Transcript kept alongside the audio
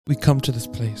We come to this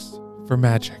place for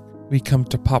magic. We come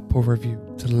to Pop Pour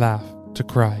Review to laugh, to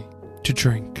cry, to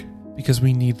drink. Because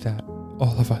we need that,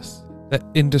 all of us. That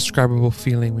indescribable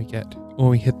feeling we get when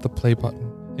we hit the play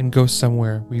button and go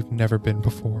somewhere we've never been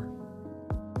before.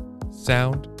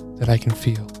 Sound that I can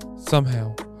feel.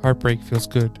 Somehow, heartbreak feels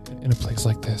good in a place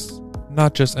like this.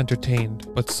 Not just entertained,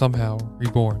 but somehow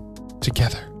reborn.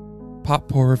 Together. Pop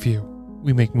Pour Review.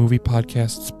 We make movie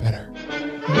podcasts better.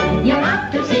 You're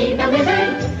off to see the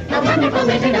wizard, the wonderful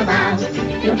Wizard of Oz.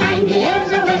 You'll find he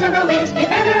is a whiz of a whiz, if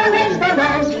ever a whiz there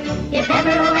was. If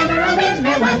ever, oh, ever a whiz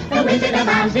there was, the Wizard of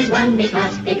Oz is one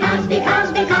because of the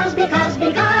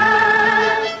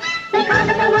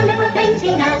wonderful things he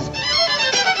does.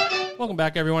 Welcome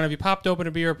back, everyone. Have you popped open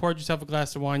a beer or poured yourself a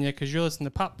glass of wine yet? Because you're listening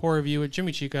to Pop Pour Review with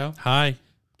Jimmy Chico, Hi.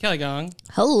 Kelly Gong,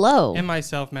 Hello. and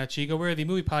myself, Matt Chico. We're the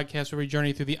movie podcast where we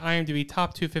journey through the IMDb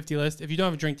Top 250 list. If you don't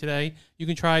have a drink today, you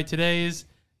can try today's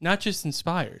not just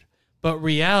inspired, but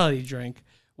reality drink.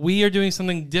 We are doing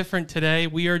something different today.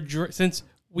 Since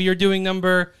we are doing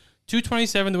number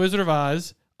 227, The Wizard of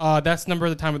Oz. That's the number at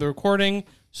the time of the recording.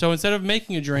 So instead of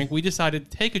making a drink, we decided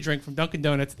to take a drink from Dunkin'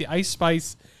 Donuts, the Ice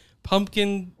Spice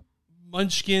Pumpkin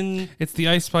Munchkin. It's the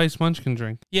Ice Spice Munchkin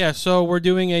drink. Yeah, so we're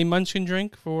doing a Munchkin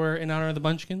drink in honor of the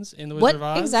Munchkins in The Wizard of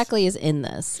Oz. What exactly is in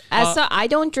this? So I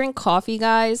don't drink coffee,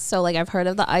 guys. So I've heard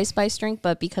of the Ice Spice drink,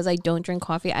 but because I don't drink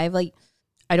coffee, I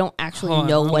don't actually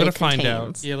know what it contains. Find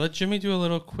out. Yeah, let Jimmy do a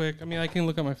little quick. I mean, I can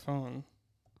look at my phone.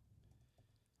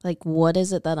 What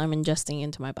is it that I'm ingesting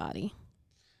into my body?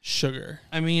 Sugar.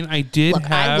 I mean,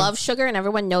 I love sugar, and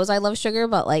everyone knows I love sugar,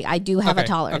 but I do have a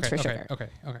tolerance for sugar. Okay.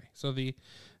 So the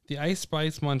Ice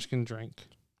Spice Munchkin drink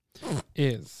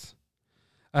is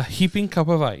a heaping cup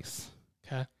of ice.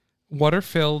 Okay. Water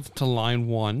filled to line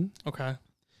 1. Okay.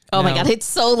 Oh my God, it's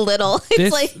so little.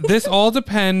 This all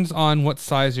depends on what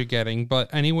size you're getting, but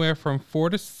anywhere from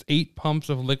 4 to 8 pumps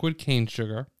of liquid cane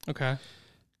sugar. Okay.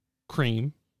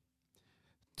 Cream.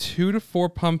 2 to 4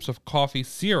 pumps of coffee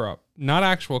syrup, not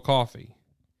actual coffee.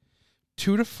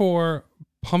 2 to 4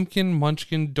 pumpkin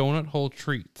munchkin donut hole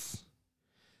treats.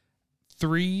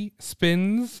 3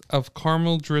 spins of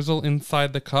caramel drizzle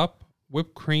inside the cup,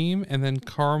 whipped cream, and then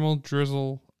caramel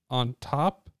drizzle on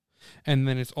top. And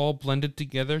then it's all blended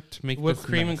together to make whipped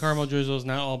cream and caramel drizzle is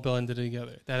not all blended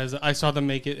together. That is, I saw them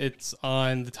make it. It's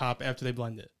on the top after they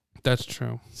blend it. That's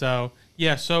true. So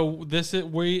yeah. So this is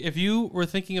if you were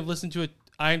thinking of listening to a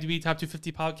IMDb Top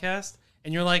 250 podcast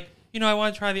and you're like, I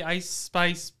want to try the Ice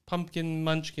Spice Pumpkin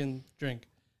Munchkin drink.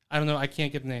 I don't know. I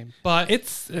can't get the name, but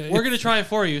we're gonna try it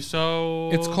for you. So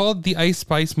it's called the Ice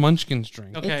Spice Munchkins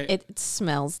drink. Okay. It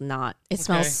smells not. It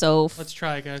smells so. Let's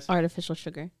try it, guys. Artificial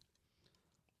sugar.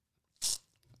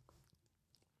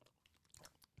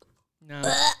 No.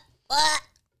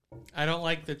 I don't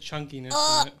like the chunkiness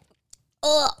in it.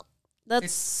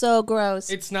 That's so gross.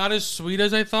 It's not as sweet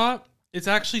as I thought. It's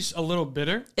actually a little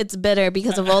bitter. It's bitter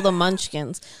because of all the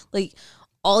munchkins.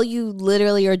 All you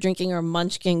literally are drinking are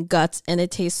munchkin guts, and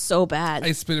it tastes so bad.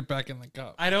 I spit it back in the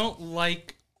cup. I don't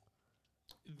like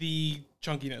the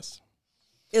chunkiness.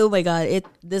 Oh my God!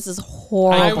 This is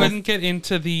horrible. I wouldn't get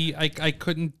into the. I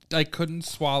couldn't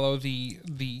swallow the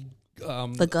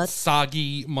guts?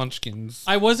 soggy munchkins.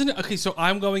 I wasn't okay. So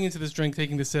I'm going into this drink,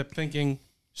 taking the sip, thinking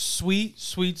sweet,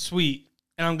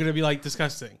 and I'm gonna be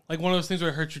disgusting, like one of those things where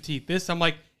it hurts your teeth. This I'm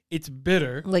like, it's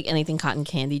bitter, like anything cotton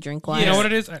candy drink wise. You know what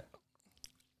it is?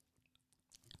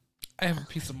 I have a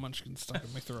piece of munchkin stuck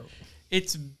in my throat.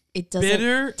 It doesn't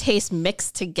bitter taste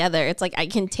mixed together. It's like I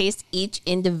can taste each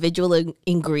individual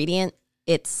ingredient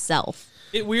itself.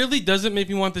 It weirdly doesn't make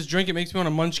me want this drink. It makes me want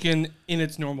a munchkin in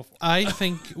its normal form. I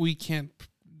think we can't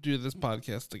do this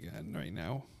podcast again right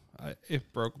now.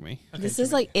 It broke me. Okay, this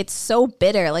is it's so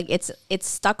bitter. It's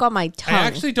stuck on my tongue. I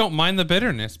actually don't mind the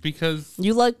bitterness because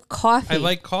you like coffee. I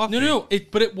like coffee. No.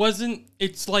 But it wasn't.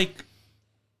 It's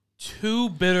too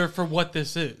bitter for what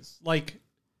this is.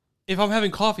 If I'm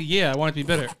having coffee, yeah, I want it to be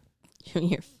bitter.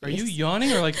 Are you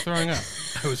yawning or throwing up?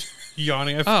 I was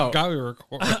yawning. I forgot we were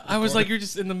recording. I was like, you're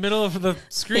just in the middle of the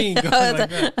screen going like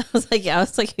that. I was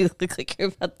like, you look like you're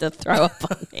about to throw up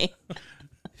on me.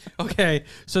 Okay,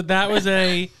 so that was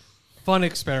a fun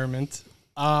experiment.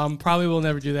 Probably will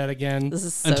never do that again. This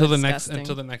is so until disgusting.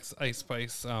 the next Ice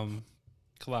Spice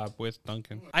collab with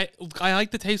Dunkin'. I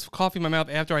like the taste of coffee in my mouth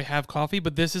after I have coffee,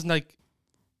 but this is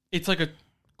it's like a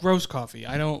gross coffee.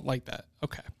 I don't like that.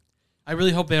 Okay. I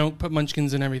really hope they don't put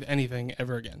munchkins in anything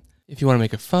ever again. If you want to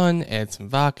make it fun, add some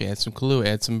vodka, add some Kahlua,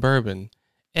 add some bourbon.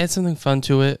 Add something fun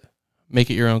to it.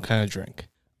 Make it your own kind of drink.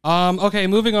 Okay,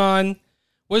 moving on.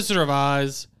 Wizard of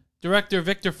Oz. Director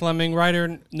Victor Fleming.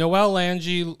 Writer Noel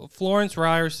Lange. Florence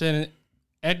Ryerson.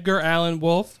 Edgar Allan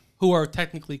Wolfe, who are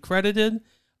technically credited.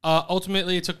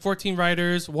 Ultimately, it took 14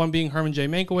 writers, one being Herman J.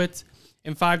 Mankiewicz,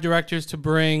 and 5 directors to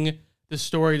bring the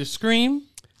story to screen.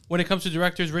 When it comes to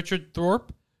directors, Richard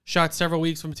Thorpe shot several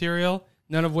weeks of material,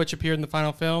 none of which appeared in the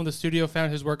final film. The studio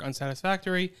found his work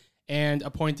unsatisfactory and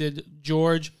appointed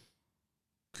George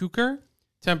Cukor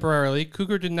temporarily.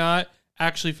 Cukor did not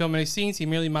actually film any scenes. He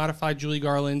merely modified Judy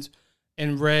Garland's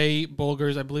and Ray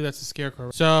Bolger's, I believe that's the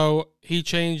Scarecrow. So he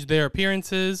changed their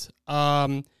appearances.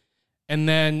 And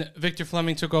then Victor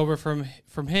Fleming took over from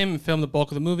him and filmed the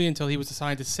bulk of the movie until he was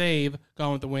assigned to save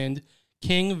Gone with the Wind.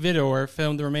 King Vidor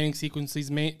filmed the remaining sequences,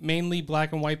 mainly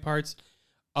black and white parts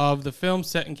of the film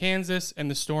set in Kansas and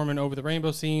the storm and over the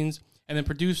rainbow scenes. And then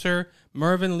producer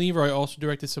Mervyn Leroy also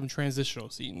directed some transitional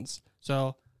scenes.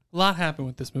 So a lot happened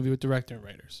with this movie with director and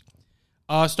writers.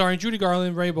 Starring Judy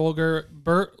Garland, Ray Bolger,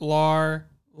 Burt Lahr,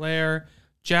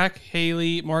 Jack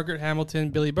Haley, Margaret Hamilton,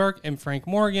 Billy Burke, and Frank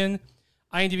Morgan.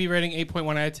 IMDb rating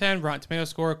 8.1 out of 10. Rotten Tomato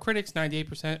score, critics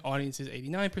 98%, audiences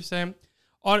 89%.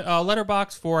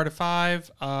 Letterboxd 4 out of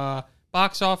 5.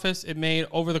 Box office, it made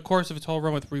over the course of its whole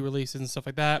run with re-releases and stuff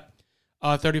like that,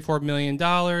 $34 million,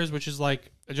 which is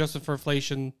like adjusted for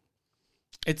inflation.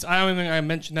 I don't even think I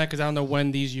mentioned that because I don't know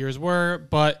when these years were,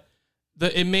 but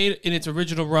it made in its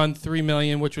original run $3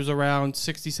 million, which was around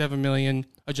 $67 million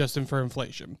adjusted for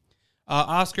inflation.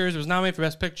 Oscars, it was nominated for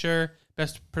Best Picture,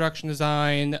 Best Production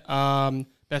Design,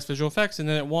 Best Visual Effects, and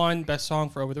then it won Best Song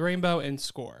for Over the Rainbow and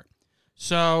Score.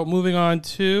 So moving on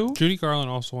to Judy Garland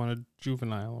also won a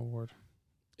Juvenile Award.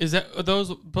 Is that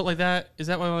those? But like that, is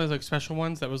that one of those like special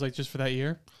ones that was like just for that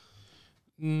year?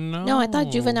 No, I thought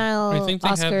Juvenile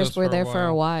Oscars were there for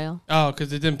a while. Oh,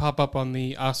 because it didn't pop up on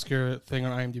the Oscar thing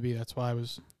on IMDb. That's why I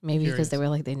was maybe because they were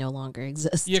like they no longer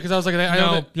exist. Yeah, because I was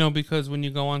like, no, because when you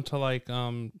go on to like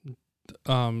the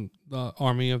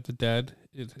Army of the Dead,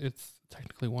 it's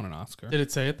technically won an Oscar. Did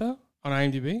it say it though on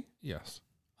IMDb? Yes.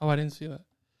 Oh, I didn't see that.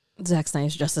 Zack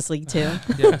Snyder's Justice League too.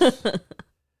 Yes.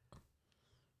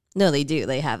 No, they do.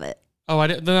 They have it. Oh,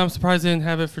 then I'm surprised they didn't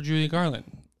have it for Judy Garland.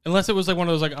 Unless it was like one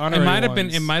of those like honorary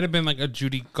ones. It might have been like a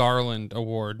Judy Garland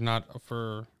award, not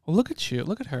for. Well, look at you.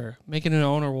 Look at her making an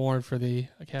own award for the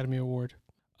Academy Award.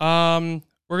 We're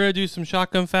gonna do some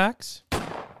shotgun facts.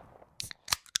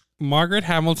 Margaret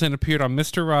Hamilton appeared on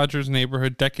Mr. Rogers'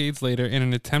 Neighborhood decades later in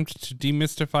an attempt to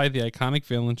demystify the iconic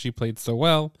villain she played so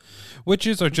well.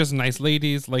 Witches are just nice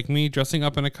ladies like me dressing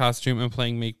up in a costume and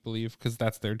playing make-believe because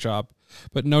that's their job.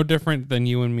 But no different than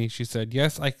you and me, she said.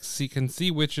 Yes, I can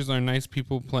see witches are nice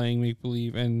people playing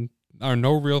make-believe and are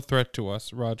no real threat to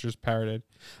us, Rogers parroted.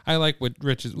 I like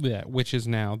witches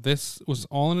now. This was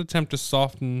all an attempt to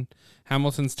soften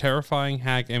Hamilton's terrifying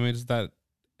hag image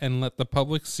and let the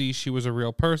public see she was a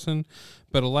real person,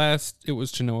 but alas, it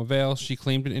was to no avail. She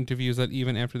claimed in interviews that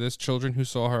even after this, children who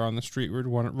saw her on the street would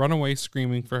run away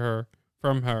screaming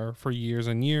from her for years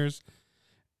and years,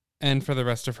 and for the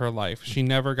rest of her life. She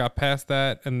never got past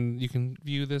that, and you can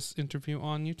view this interview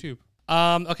on YouTube.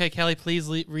 Okay, Kelly, please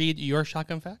read your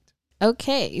shotgun fact.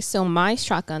 Okay, so my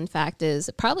shotgun fact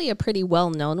is probably a pretty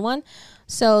well-known one.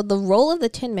 So the role of the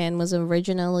Tin Man was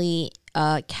originally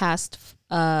cast.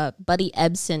 Buddy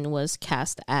Ebsen was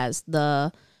cast as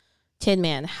the Tin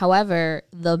Man. However,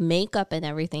 the makeup and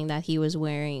everything that he was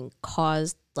wearing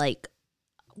caused like,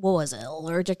 what was it,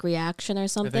 allergic reaction or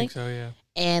something? I think so, yeah.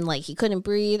 And like he couldn't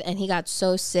breathe, and he got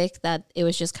so sick that it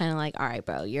was just kind of like, all right,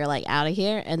 bro, you're like out of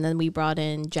here. And then we brought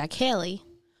in Jack Haley,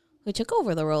 who took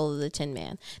over the role of the Tin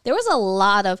Man. There was a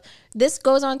lot of, this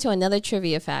goes on to another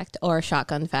trivia fact or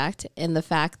shotgun fact, in the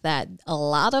fact that a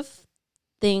lot of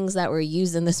things that were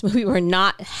used in this movie were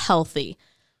not healthy.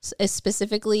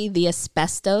 Specifically, the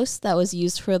asbestos that was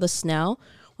used for the snow.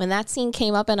 When that scene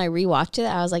came up and I rewatched it,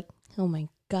 I was like, oh my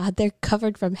God, they're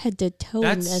covered from head to toe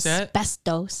in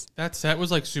asbestos. That set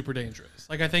was like super dangerous.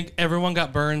 Like I think everyone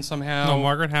got burned somehow. No,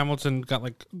 Margaret Hamilton got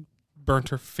like burnt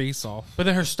her face off. But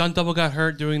then her stunt double got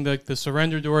hurt doing the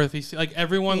Surrender Dorothy. Like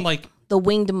everyone like the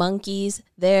winged monkeys,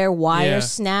 their wires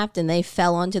snapped and they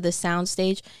fell onto the sound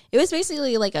stage. It was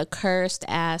basically like a cursed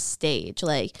ass stage.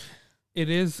 Like it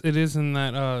is in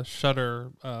that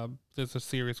Shudder. There's a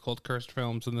series called Cursed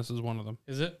Films, and this is one of them.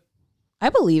 Is it? I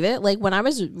believe it. Like when I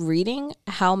was reading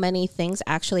how many things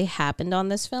actually happened on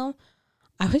this film,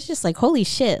 I was just like, holy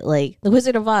shit. Like The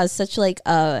Wizard of Oz, such like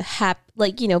a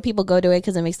people go to it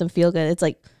because it makes them feel good. It's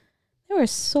like there were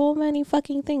so many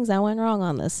fucking things that went wrong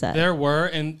on this set. There were,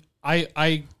 and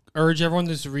I urge everyone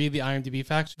to just read the IMDb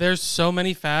facts. There's so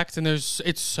many facts, and it's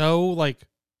so like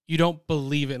you don't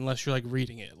believe it unless you're like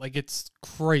reading it. Like it's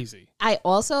crazy. I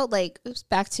also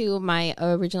back to my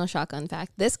original shotgun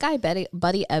fact. This guy,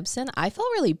 Buddy Ebsen, I felt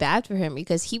really bad for him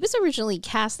because he was originally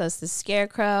cast as the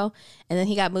Scarecrow, and then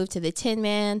he got moved to the Tin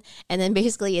Man, and then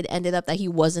basically it ended up that he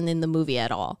wasn't in the movie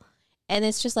at all. And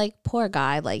it's just like, poor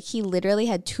guy. Like, he literally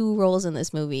had 2 roles in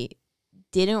this movie,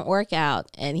 didn't work out,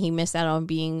 and he missed out on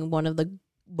being one of the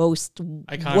most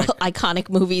iconic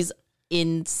movies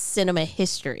in cinema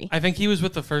history. I think he was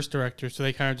with the first director, so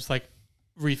they kind of just like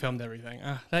refilmed everything.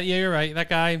 You're right. That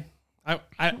guy,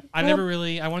 I never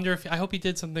really. I wonder if I hope he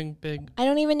did something big. I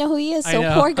don't even know who he is.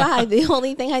 So poor guy. The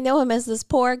only thing I know him as this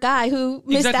poor guy who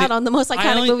missed out on the most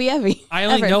iconic movie ever. I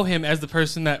only know him as the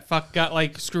person that got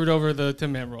like screwed over the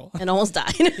Tin Man role and almost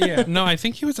died. Yeah, no, I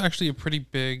think he was actually a pretty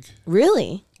big.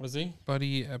 Really? Was he?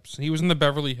 Buddy Epps. He was in the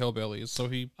Beverly Hillbillies, so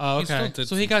he. Oh, okay. He still did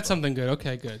so he got something good.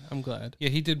 Okay, good. I'm glad. Yeah,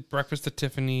 he did Breakfast at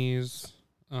Tiffany's.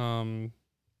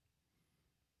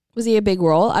 Was he a big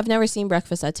role? I've never seen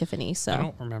Breakfast at Tiffany's, so I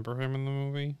don't remember him in the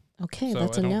movie. Okay, so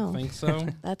that's a no. I don't think so.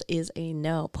 That is a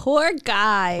no. Poor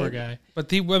guy. Poor guy. But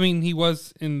he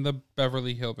was in the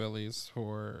Beverly Hillbillies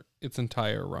for its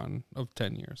entire run of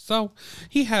 10 years. So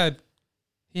he had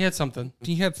something.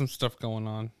 He had some stuff going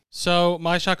on. So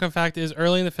my shotgun fact is,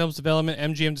 early in the film's development,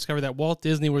 MGM discovered that Walt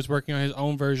Disney was working on his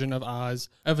own version of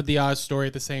the Oz story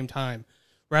at the same time.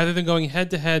 Rather than going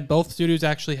head-to-head, both studios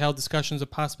actually held discussions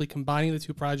of possibly combining the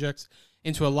 2 projects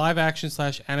into a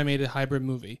live-action/animated hybrid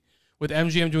movie, with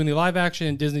MGM doing the live-action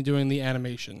and Disney doing the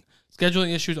animation.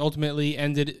 Scheduling issues ultimately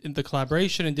ended the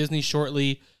collaboration, and Disney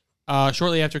shortly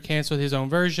after canceled his own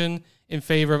version in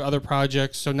favor of other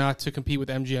projects, so not to compete with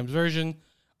MGM's version.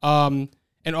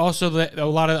 And also,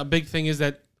 a big thing is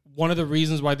that one of the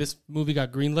reasons why this movie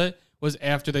got greenlit was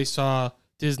after they saw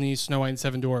Disney's Snow White and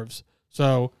 7 Dwarfs.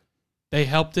 So they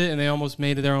helped it, and they almost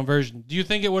made it their own version. Do you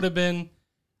think it would have been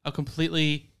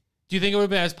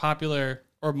as popular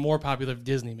or more popular if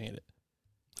Disney made it?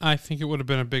 I think it would have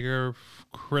been a bigger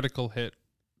critical hit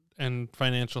and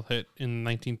financial hit in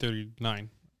 1939.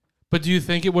 But do you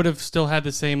think it would have still had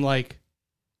the same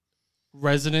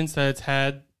resonance that it's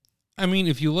had? I mean,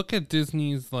 if you look at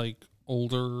Disney's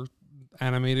older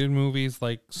animated movies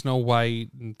like Snow White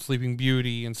and Sleeping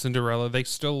Beauty and Cinderella, they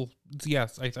still,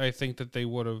 yes, I think that they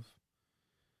would have.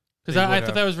 Because I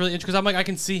thought that was really interesting. Because I'm I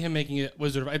can see him making it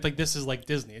Wizard of this is like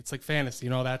Disney. It's like fantasy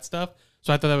and all that stuff.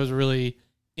 So I thought that was a really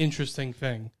interesting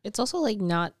thing. It's also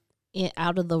not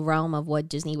out of the realm of what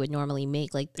Disney would normally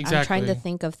make. Exactly. I'm trying to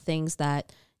think of things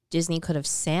that Disney could have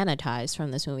sanitized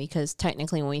from this movie, because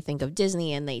technically when we think of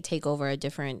Disney and they take over a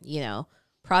different,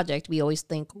 project, we always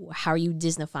think, how are you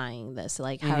Disneyfying this? How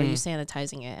are you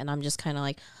sanitizing it? And I'm just kind of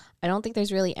I don't think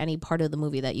there's really any part of the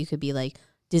movie that you could be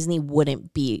Disney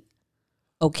wouldn't be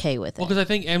okay with it. Well, because I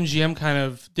think MGM kind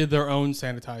of did their own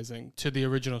sanitizing to the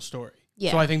original story.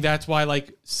 Yeah. So I think that's why,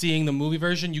 seeing the movie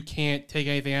version, you can't take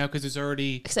anything out because it's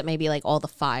already... Except maybe, all the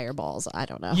fireballs. I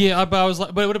don't know. Yeah, but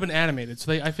it would have been animated,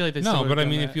 so I feel like they still No, but I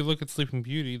mean, that. if you look at Sleeping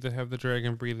Beauty, they have the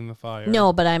dragon breathing the fire.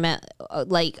 No, but I meant,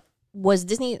 was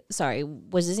Disney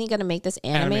going to make this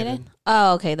animated?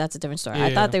 Oh, okay, that's a different story. Yeah,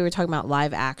 I thought they were talking about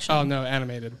live action. Oh, no,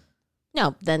 animated.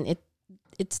 No, then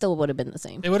it still would have been the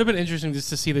same. It would have been interesting just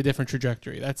to see the different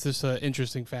trajectory. That's just an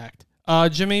interesting fact.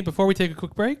 Jimmy, before we take a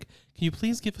quick break, can you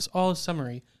please give us all a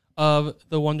summary of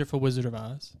The Wonderful Wizard of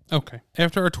Oz? Okay.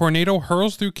 After a tornado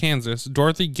hurls through Kansas,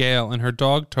 Dorothy Gale and her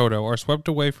dog Toto are swept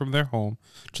away from their home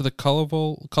to the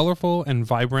colorful and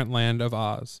vibrant land of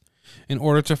Oz. In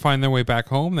order to find their way back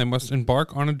home, they must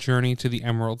embark on a journey to the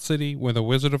Emerald City, where the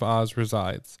Wizard of Oz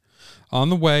resides. On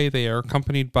the way, they are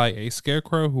accompanied by a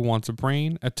scarecrow who wants a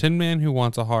brain, a tin man who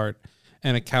wants a heart,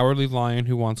 and a cowardly lion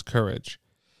who wants courage.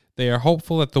 They are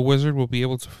hopeful that the wizard will be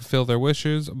able to fulfill their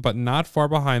wishes, but not far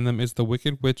behind them is the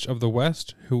Wicked Witch of the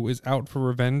West, who is out for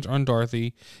revenge on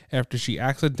Dorothy after she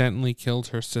accidentally killed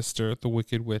her sister, the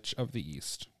Wicked Witch of the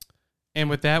East. And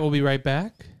with that, we'll be right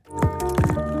back.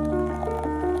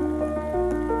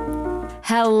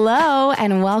 Hello,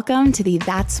 and welcome to the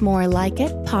That's More Like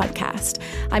It podcast.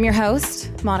 I'm your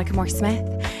host, Monica Moore Smith,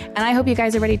 and I hope you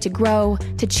guys are ready to grow,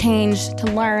 to change, to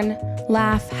learn,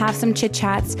 laugh, have some chit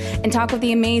chats, and talk with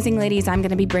the amazing ladies I'm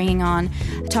going to be bringing on,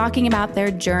 talking about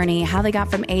their journey, how they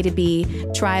got from A to B,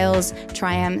 trials,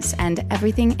 triumphs, and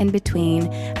everything in between.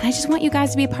 And I just want you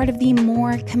guys to be a part of the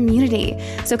More community.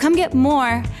 So come get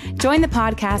more, join the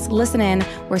podcast, listen in.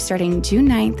 We're starting June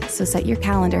 9th, so set your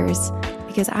calendars,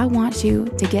 because I want you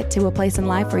to get to a place in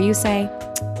life where you say,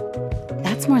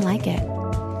 that's more like it.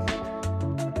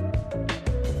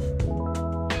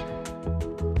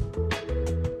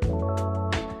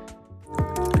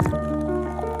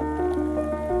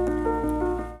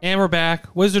 And we're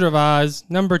back. Wizard of Oz,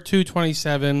 number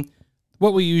 227.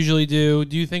 What we usually do.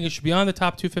 Do you think it should be on the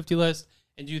top 250 list?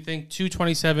 And do you think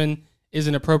 227 is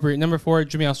an appropriate number for it?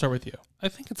 Jimmy, I'll start with you. I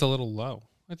think it's a little low.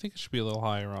 I think it should be a little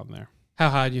higher on there. How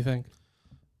high do you think?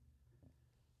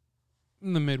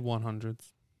 In the mid 100s.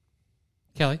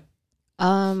 Kelly?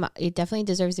 It definitely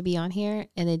deserves to be on here,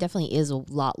 and it definitely is a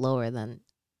lot lower than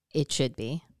it should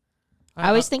be.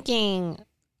 I was thinking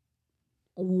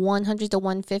 100 to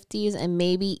 150s, and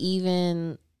maybe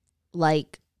even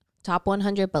like top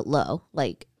 100, but low,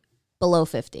 like below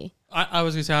 50. I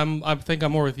was gonna say I think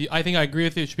I'm more with you. I think I agree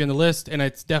with you. It should be on the list, and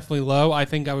it's definitely low. I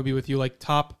think I would be with you, like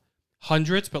top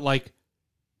hundreds, but like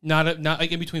not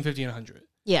like in between 50 and 100.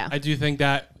 Yeah, I do think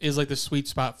that is like the sweet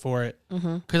spot for it.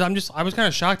 Mm-hmm. Because I was kind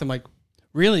of shocked. I'm like,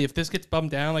 really, if this gets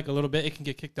bumped down like a little bit, it can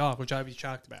get kicked off, which I'd be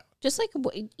shocked about. just like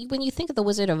when you think of the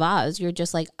Wizard of Oz, you're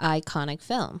just like iconic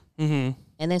film, Mm-hmm.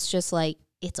 and it's just like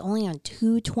it's only on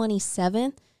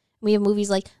 227. We have movies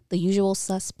like The Usual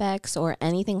Suspects or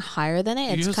anything higher than it.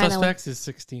 It's Usual kind of Suspects is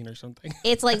 16 or something.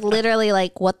 it's like literally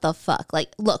like what the fuck. Like,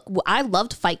 look, I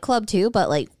loved Fight Club too, but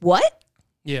like what?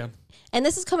 Yeah. And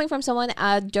this is coming from someone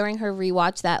during her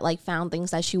rewatch that like found things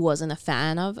that she wasn't a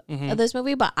fan of this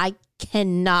movie. But I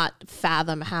cannot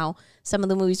fathom how some of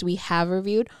the movies we have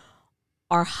reviewed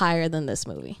are higher than this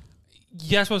movie.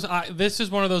 Yes, this is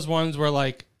one of those ones where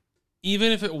like,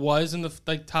 even if it was in the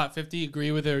like top 50,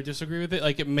 agree with it or disagree with it,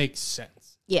 like it makes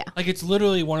sense. Yeah, Like it's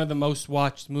literally one of the most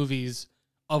watched movies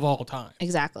of all time.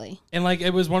 exactly. And like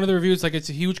it was one of the reviews, like it's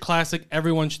a huge classic.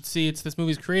 Everyone should see. It's this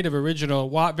movie's creative, original,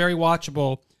 very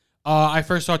watchable. I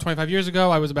first saw it 25 years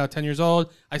ago. I was about 10 years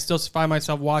old. I still find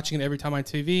myself watching it every time on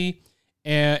TV.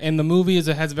 And the movie it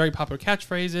has very popular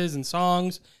catchphrases and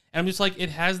songs. And I'm just like,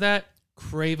 it has that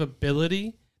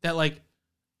craveability that like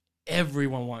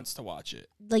everyone wants to watch it.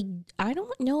 Like, I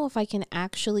don't know if I can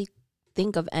actually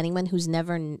think of anyone who's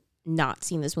never not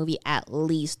seen this movie at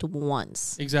least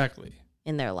once Exactly.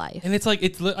 in their life. And it's like,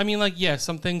 I mean, like, yeah,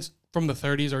 some things from the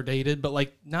 30s are dated, but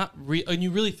like not and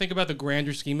you really think about the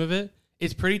grander scheme of it,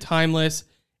 it's pretty timeless.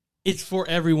 It's for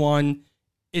everyone.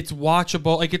 It's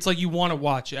watchable. Like, it's like you want to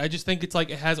watch it. I just think it's like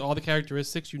it has all the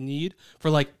characteristics you need for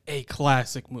like a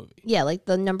classic movie. Yeah, like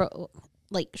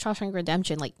like Shawshank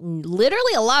Redemption, like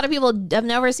literally a lot of people have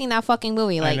never seen that fucking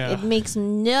movie. Like, know. it makes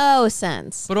no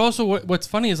sense. But also, what's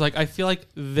funny is like I feel like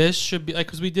this should be like,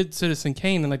 because we did Citizen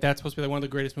Kane and like that's supposed to be like one of the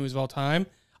greatest movies of all time.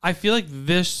 I feel like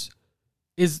this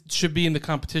should be in the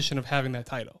competition of having that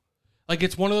title. Like,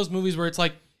 it's one of those movies where it's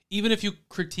like, even if you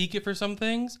critique it for some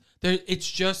things, it's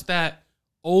just that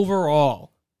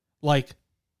overall like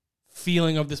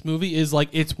feeling of this movie is like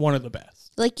it's one of the best.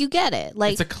 Like, you get it.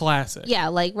 Like, It's a classic. yeah,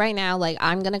 like right now, like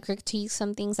I'm gonna critique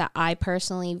some things that I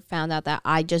personally found out that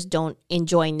I just don't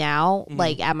enjoy now,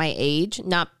 like at my age.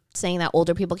 Not saying that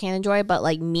older people can't enjoy it, but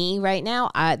like me right now,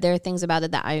 there are things about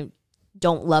it that I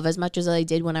don't love as much as I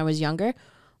did when I was younger.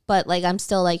 But like I'm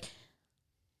still like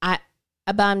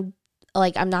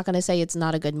I'm not gonna say it's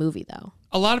not a good movie though.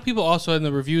 A lot of people also in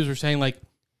the reviews were saying like,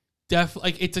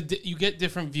 you get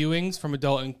different viewings from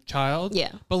adult and child.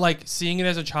 Yeah. But like seeing it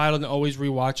as a child and always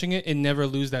rewatching it and never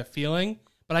lose that feeling.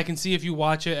 But I can see if you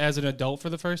watch it as an adult for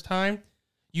the first time,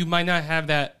 you might not have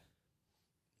that.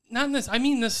 I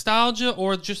mean nostalgia,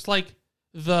 or just like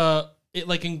it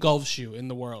like engulfs you in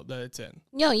the world that it's in.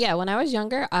 No, yeah. When I was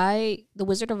younger, The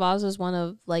Wizard of Oz was one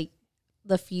of like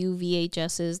the few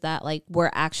VHSs that like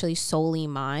were actually solely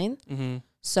mine. Mm-hmm.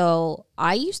 So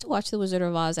I used to watch The Wizard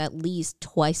of Oz at least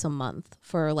twice a month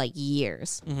for like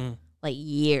years. Mm-hmm. Like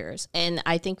years. And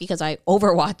I think because I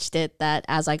overwatched it, that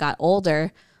as I got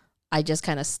older, I just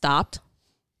kind of stopped.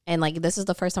 And like this is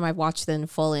the first time I've watched it in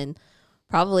full in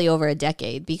probably over a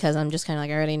decade, because I'm just kind of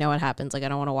like, I already know what happens. Like, I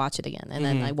don't want to watch it again. And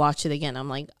then I watch it again. I'm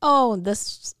like, oh,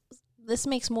 this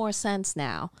makes more sense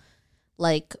now.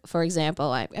 Like, for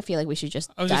example, I feel like we should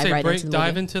just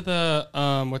dive into the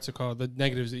what's it called? The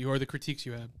negatives or the critiques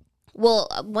you had. Well,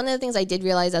 one of the things I did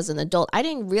realize as an adult, I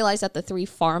didn't realize that the three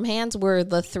farmhands were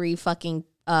the three fucking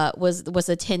was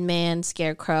the Tin Man,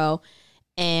 Scarecrow,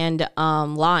 and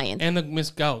Lion. And the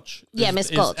Miss Gouch. Yeah, Miss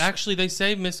Gouch. Actually, they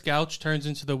say Miss Gouch turns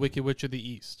into the Wicked Witch of the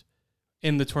East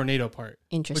in the tornado part.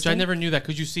 Interesting. Which I never knew that,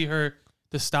 because you see her,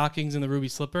 the stockings and the ruby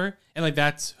slipper, and like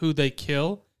that's who they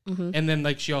kill. Mm-hmm. And then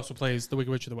like she also plays the Wicked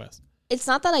Witch of the West. It's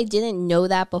not that I didn't know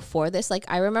that before this. Like,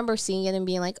 I remember seeing it and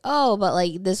being like, oh, but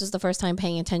like this was the first time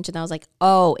paying attention. I was like,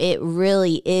 oh, it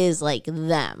really is like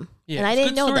them. Yeah, and I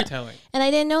didn't know that. Storytelling. And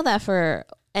I didn't know that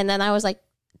and then I was like,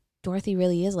 Dorothy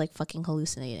really is like fucking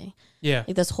hallucinating. Yeah.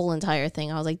 Like this whole entire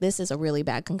thing. I was like, this is a really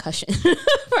bad concussion.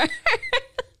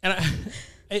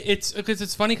 It's because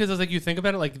it's funny because I was like, you think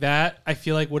about it like that, I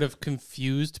feel like would have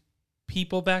confused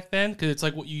people back then because it's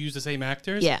like what you use the same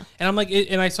actors. Yeah. And I'm like,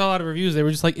 and I saw a lot of reviews. They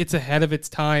were just like, it's ahead of its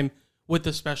time with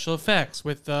the special effects,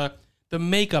 with the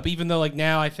makeup. Even though like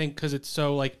now I think because it's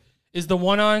so like, is the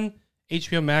one on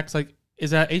HBO Max like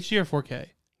is that HD or 4K?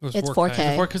 It's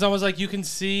 4K. Because I was like, you can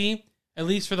see at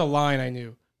least for the line. I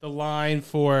knew the line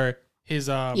for his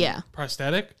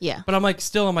prosthetic. Yeah. But I'm like,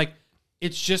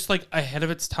 it's just like ahead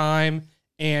of its time.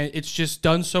 And it's just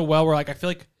done so well where, like, I feel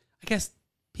like, I guess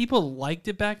people liked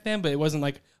it back then, but it wasn't,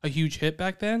 like, a huge hit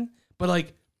back then. But,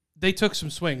 like, they took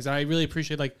some swings. And I really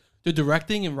appreciate, like, the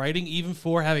directing and writing, even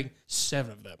for having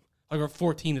 7 of them, like, or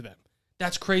 14 of them.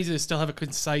 That's crazy to still have a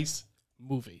concise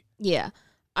movie. Yeah.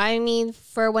 I mean,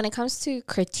 for when it comes to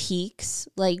critiques,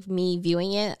 like me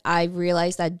viewing it, I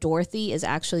realized that Dorothy is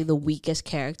actually the weakest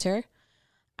character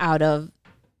out of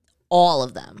all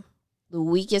of them. The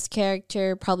weakest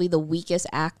character, probably the weakest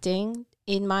acting,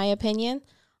 in my opinion.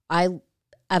 I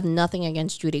have nothing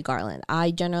against Judy Garland.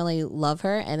 I generally love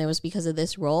her, and it was because of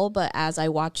this role. But as I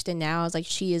watched it now, I was like,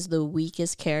 she is the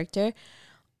weakest character,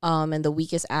 and the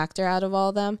weakest actor out of all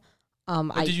of them.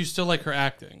 Did you still like her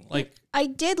acting? Like, I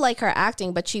did like her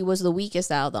acting, but she was the weakest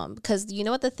out of them. Because you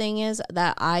know what the thing is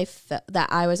that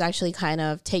that I was actually kind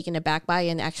of taken aback by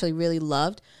and actually really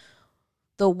loved?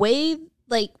 The way,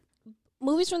 like,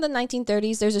 movies from the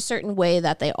 1930s, there's a certain way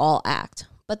that they all act.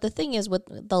 But the thing is, with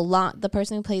the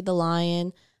person who played the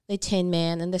lion, the Tin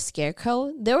Man, and the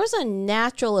Scarecrow, there was a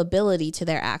natural ability to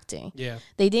their acting. yeah.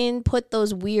 They didn't put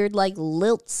those weird, like,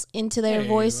 lilts into their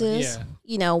voices. Yeah.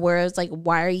 You know, whereas, like,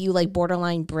 why are you, like,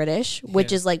 borderline British?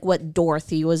 Which is, like, what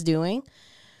Dorothy was doing.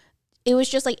 It was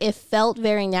just, like, it felt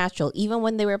very natural. Even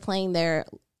when they were playing their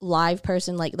live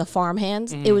person, like, the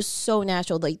farmhands, it was so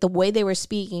natural. Like, the way they were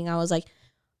speaking, I was like,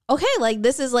 okay, like,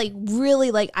 this is, like,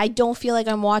 really, like, I don't feel like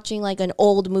I'm watching, like, an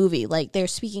old movie. Like, they're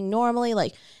speaking normally,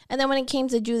 like, and then when it came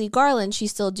to Judy Garland,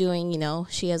 she's still doing, you know,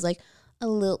 she has, like, a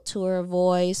lilt to her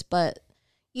voice, but,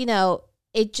 you know,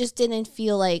 it just didn't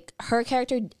feel like her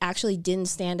character actually didn't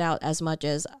stand out as much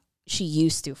as she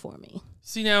used to for me.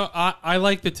 See, now, I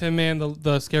like the Tin Man,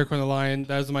 the Scarecrow, and the Lion.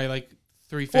 That was my, like,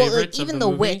 3 favorites. Well, like, even of the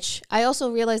movie. witch. I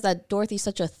also realized that Dorothy's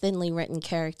such a thinly written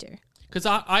character. Because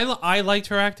I liked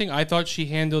her acting. I thought she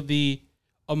handled the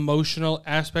emotional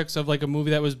aspects of, like, a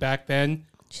movie that was back then.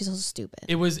 She's also stupid.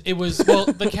 It was well,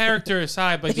 the character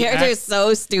aside, but The character is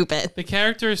so stupid. the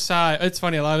character aside, it's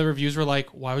funny. A lot of the reviews were like,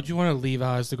 "Why would you want to leave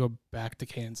Oz to go back to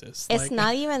Kansas?" It's Like,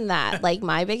 not even that. Like,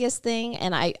 my biggest thing,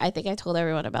 and I think I told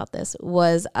everyone about this,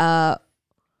 was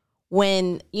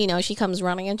when, you know, she comes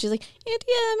running and she's like,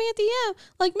 Auntie M,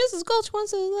 like, Mrs. Gulch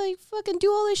wants to, like, fucking do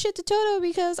all this shit to Toto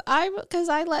because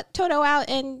I let Toto out,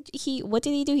 and what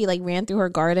did he do? He, like, ran through her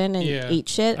garden and ate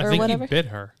shit I or think whatever. he bit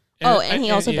her. And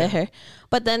he also bit her.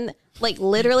 But then, like,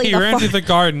 literally He ran through the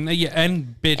garden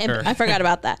and bit her. I forgot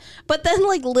about that. But then,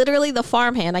 like, literally the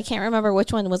farmhand, I can't remember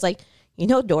which one, was like, you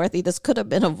know, Dorothy, this could have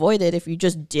been avoided if you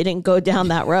just didn't go down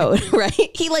that road, right?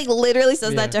 He, like, literally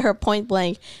says that to her point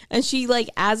blank. And she, like,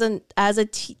 as a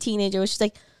teenager, was just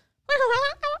like,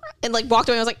 and, like, walked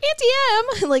away. I was like, Auntie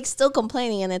M, and, like, still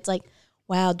complaining. And it's like,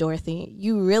 wow, Dorothy,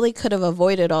 you really could have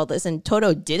avoided all this. And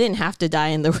Toto didn't have to die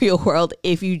in the real world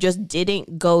if you just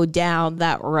didn't go down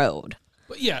that road.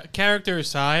 But yeah, character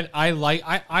aside, I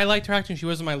liked her acting. She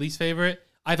wasn't my least favorite.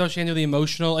 I thought she handled the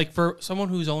emotional, like, for someone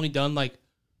who's only done, like,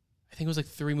 I think it was like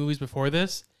 3 movies before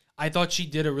this. I thought she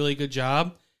did a really good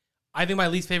job. I think my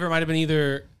least favorite might have been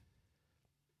either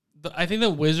I think the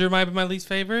Wizard might have been my least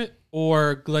favorite,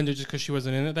 or Glinda, just because she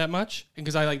wasn't in it that much, and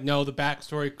because I, like, know the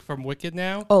backstory from Wicked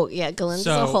now. Oh yeah, Glinda's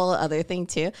a whole other thing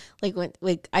too. Like, when,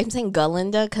 like, I'm saying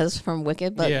Glinda because from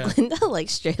Wicked, but Glinda, like,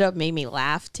 straight up made me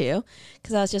laugh too,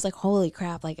 because I was just like, holy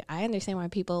crap! Like, I understand why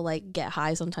people, like, get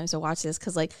high sometimes to watch this,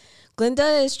 because, like, Glinda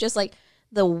is just like,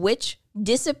 the witch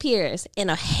disappears in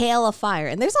a hail of fire,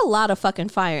 and there's a lot of fucking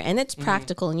fire, and it's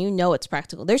practical, and you know it's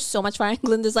practical. There's so much fire, and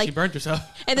Glinda's like, she burned herself.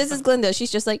 And this is Glinda.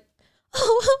 She's just like,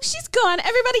 oh, she's gone.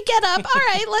 Everybody get up. All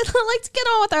right, let's get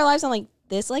on with our lives. I'm like,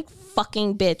 this, like,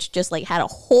 fucking bitch just, like, had a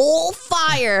whole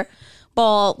fire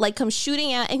ball, like, come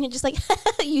shooting out, and you're just like,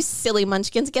 you silly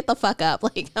munchkins, get the fuck up.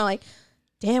 Like, I'm like,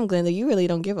 damn, Glinda, you really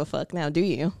don't give a fuck now, do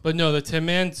you? But no, the Tin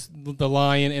Man, the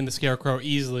Lion, and the Scarecrow are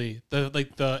easily the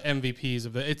MVPs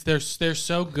of it. They're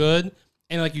so good,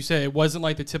 and like you said, it wasn't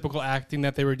like the typical acting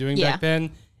that they were doing back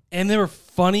then, and they were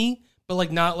funny, but,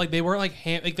 like, not like they weren't like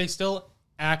like they still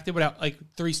acted without, like,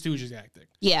 Three Stooges acting.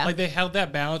 Yeah, like, they held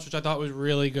that balance, which I thought was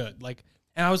really good. Like,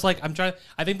 and I was like,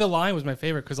 I think the Lion was my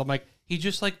favorite because I'm like, he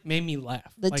just like made me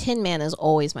laugh. The Like, Tin Man is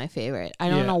always my favorite. I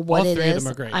don't Yeah, know what all it three of is.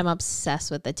 them are great. I'm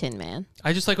obsessed with the Tin Man.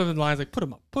 I just like when the lines like put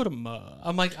him up, put him up.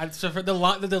 I'm like, so for the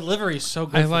delivery is so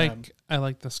good. I for them.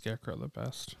 like the Scarecrow the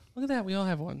best. Look at that, we all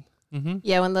have one. Mm-hmm.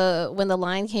 Yeah, when the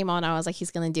line came on, I was like,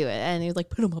 he's gonna do it, and he was like,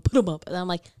 put him up, and I'm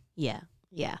like, yeah,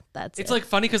 that's It's it. like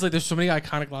funny because like there's so many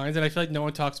iconic lines, and I feel like no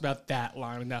one talks about that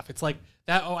line enough. It's like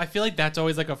that. Oh, I feel like that's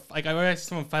always like when I see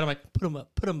someone fight, I'm like, put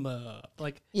him up.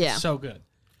 Like, Yeah. so good.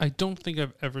 I don't think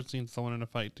I've ever seen someone in a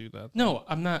fight do that. No,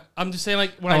 I'm not. I'm just saying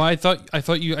like when I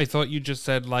thought you just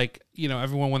said like, you know,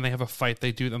 everyone when they have a fight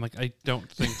they do. I'm like, I don't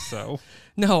think so.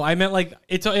 No, I meant like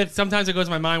it's sometimes it goes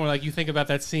in my mind where like you think about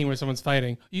that scene where someone's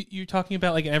fighting. You're talking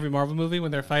about like in every Marvel movie when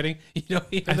they're fighting. You know,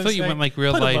 I thought you meant like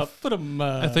real life. Put them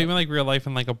up. I thought you meant like real life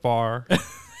in like a bar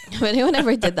If anyone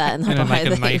ever did that in the and then bar, like a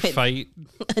they knife would- fight.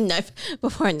 a knife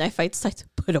before a knife fight starts,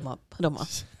 put him up.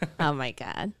 Oh my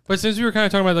god. But since we were kind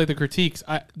of talking about like the critiques,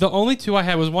 the only two I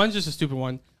had was one just a stupid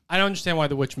one. I don't understand why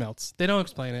the witch melts. They don't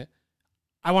explain it.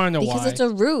 I want to know Because why. it's a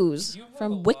ruse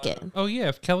from Wicked. Oh yeah,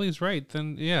 if Kelly's right,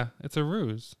 then yeah, it's a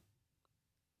ruse.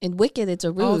 In Wicked, it's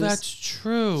a ruse. Oh, that's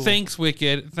true. Thanks,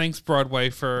 Wicked. Thanks, Broadway,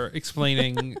 for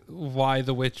explaining why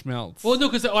the witch melts. Well, no,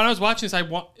 because when I was watching this,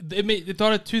 it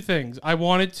thought of two things. I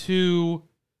wanted to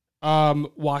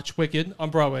watch Wicked on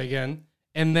Broadway again,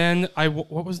 and then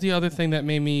what was the other thing that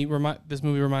made me this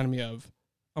movie reminded me of?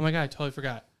 Oh my god, I totally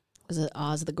forgot. Was it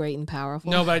Oz the Great and Powerful?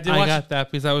 No, but I did I watch. got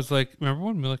that because I was like, remember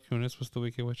when Mila Kunis was the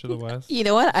Wicked Witch of the West? You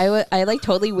know what? I like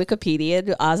totally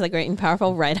Wikipedia'd Oz the Great and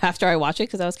Powerful right after I watched it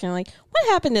because I was kind of like, what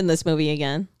happened in this movie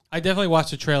again? I definitely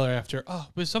watched the trailer after. Oh,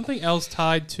 was something else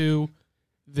tied to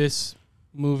this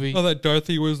movie? Oh, that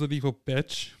Dorothy was the evil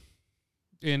bitch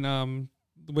in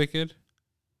Wicked.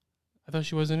 I thought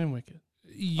she wasn't in Wicked.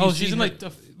 You she's see in her like the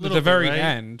at the very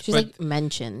end. She's but like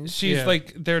mentioned. she's Yeah.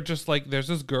 like, they're just like, there's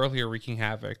this girl here wreaking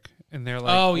havoc, and they're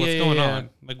like, Oh, what's yeah, going yeah. on?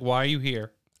 Like, why are you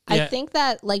here? I Yeah. think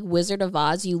that like Wizard of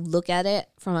Oz, you look at it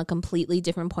from a completely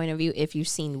different point of view if you've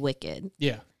seen Wicked.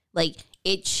 Yeah. Like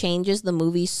it changes the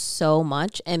movie so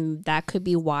much, and that could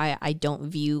be why I don't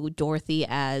view Dorothy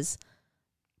as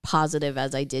positive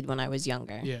as I did when I was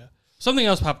younger. Yeah. Something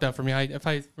else popped up for me. If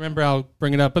I remember, I'll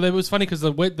bring it up. But it was funny because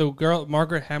the girl,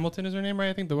 Margaret Hamilton is her name, right?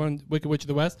 I think the one Wicked Witch of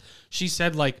the West. She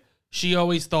said like she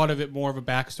always thought of it more of a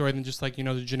backstory than just like, you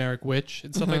know, the generic witch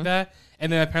and stuff like that.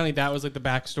 And then apparently that was like the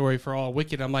backstory for all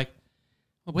Wicked. I'm like,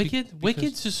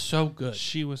 Wicked's just so good.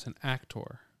 She was an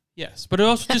actor. Yes, but it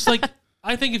also just like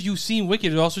I think if you've seen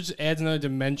Wicked, it also just adds another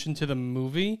dimension to the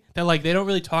movie that like they don't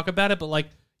really talk about it, but like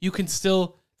you can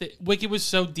still. Wicked was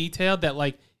so detailed that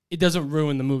like it doesn't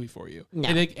ruin the movie for you. No.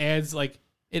 And it adds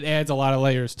a lot of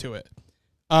layers to it.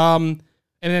 And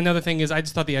then another thing is I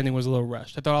just thought the ending was a little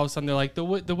rushed. I thought all of a sudden they're like the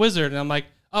wizard, and I'm like,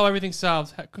 oh, everything's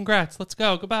solved. Congrats, let's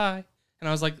go, goodbye. And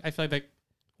I was like, I feel like that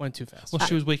went too fast. Well,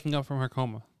 she was waking up from her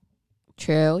coma.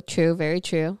 True, very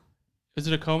true. Is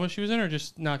it a coma she was in, or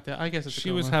just knocked out? I guess it's a She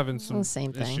coma. was having some the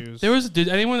same thing. issues. Did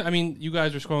anyone? I mean, you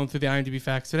guys were scrolling through the IMDb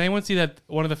facts. Did anyone see that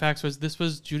one of the facts was this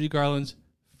was Judy Garland's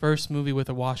first movie with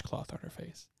a washcloth on her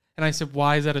face? And I said,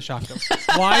 why is that a shock?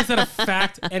 Why is that a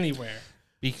fact anywhere?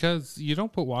 Because you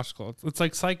don't put washcloths. It's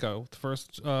like Psycho, the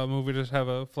first movie to have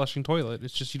a flushing toilet.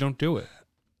 It's just you don't do it.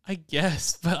 I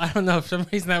guess, but I don't know. For some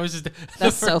reason, that was just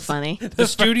That's so funny. The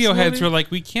studio first heads movie? were like,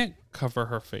 we can't cover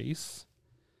her face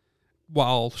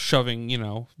while shoving, you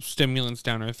know, stimulants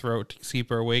down her throat to keep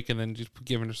her awake, and then just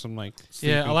giving her some like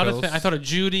sleeping Yeah, a lot pills. of. I thought of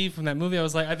Judy from that movie. I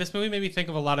was like, this movie made me think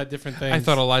of a lot of different things. I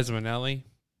thought Eliza Minnelli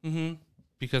Mm-hmm.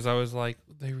 because I was like,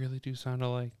 they really do sound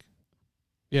alike.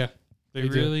 Yeah, They They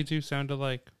do. really do sound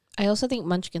alike. I also think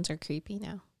Munchkins are creepy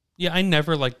now. Yeah, I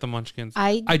never liked the Munchkins.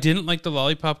 I didn't like the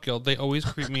Lollipop Guild. They always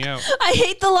creep me out. I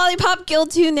hate the Lollipop Guild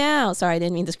too now. Sorry, I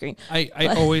didn't mean to scream. I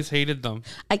always hated them.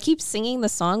 I keep singing the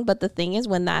song, but the thing is,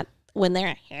 when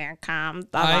they're here comes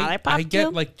the Lollipop I get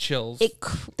Guild, like chills.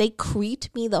 they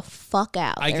creeped me the fuck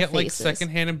out. I their get like faces.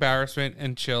 secondhand embarrassment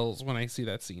and chills when I see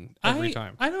that scene every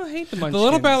time. I don't hate the The Munchkins.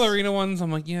 little ballerina ones, I'm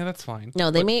like, yeah, that's fine.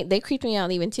 No, they creeped me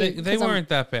out even too. They 'cause weren't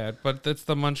that bad, but that's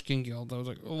the Munchkin Guild. I was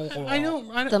like, oh. I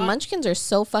don't. The Munchkins are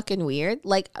so fucking weird.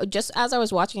 Like just as I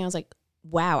was watching, I was like,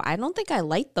 wow, I don't think I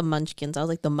like the Munchkins. I was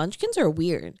like, the Munchkins are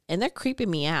weird and they're creeping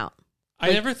me out.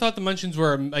 I never thought the Munchkins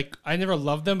were like. I never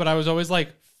loved them, but I was always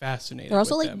like fascinated. They're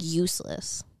also with like them.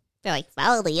 useless. They're like,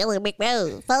 follow the yellow brick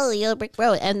road, follow the yellow brick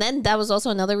road. And then that was also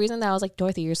another reason that I was like,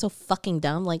 Dorothy, you're so fucking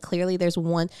dumb. Like, clearly there's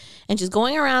one. And she's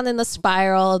going around in the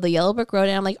spiral of the yellow brick road.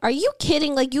 And I'm like, are you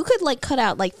kidding? Like, you could like cut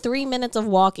out like 3 minutes of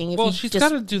walking. If Well, you she's just got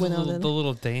to do the went out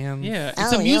little, in- dance. Yeah, it's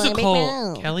Oh, a yellow brick musical,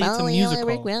 road, Kelly. It's a follow the yellow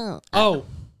brick musical. road. Oh,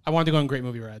 I wanted to go on Great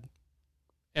Movie Ride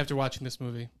after watching this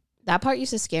movie. That part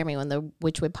used to scare me when the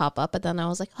witch would pop up, but then I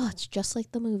was like, oh, it's just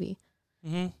like the movie.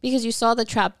 Mm-hmm. Because you saw the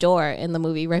trap door in the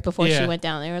movie right before she Yeah. went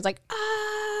down there. It was like,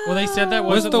 ah. Well, they said that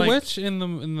Was wasn't the like, witch in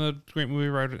the Great Movie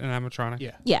Ride an animatronic?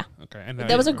 Yeah. Yeah. Okay. And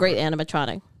That was a great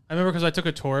animatronic. I remember because I took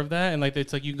a tour of that, and like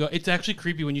it's like you go. It's actually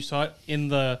creepy when you saw it in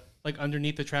the like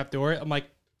underneath the trap door. I'm like,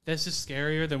 this is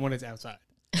scarier than when it's outside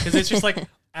because it's just like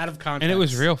out of context. And it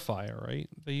was real fire, right?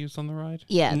 They used on the ride.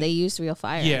 Yeah, they used real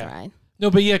fire Yeah. in the ride. No,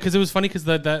 but yeah, because it was funny because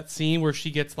that scene where she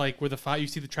gets like where the fire, you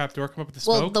see the trap door come up with the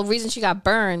Well, smoke. the reason she got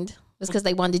burned was because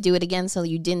they wanted to do it again so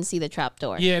you didn't see the trap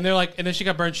door. Yeah, and they're like, and then she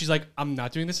got burned. She's like, I'm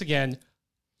not doing this again.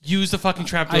 Use the fucking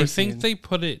trap door. I think they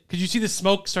put it. because you see the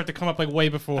smoke start to come up like way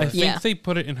before. I think Yeah. they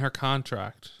put it in her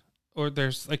contract. Or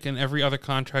there's like in every other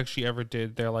contract she ever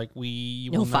did, they're like, we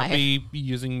No will fire. not be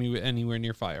using you anywhere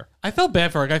near fire. I felt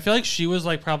bad for her. Like, I feel like she was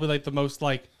like probably like the most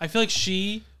like. I feel like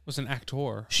she Was an actor.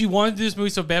 wanted to do this movie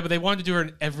so bad, but they wanted to do her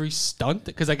in every stunt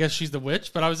because I guess she's the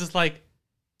witch. But I was just like,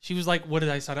 she was like, what did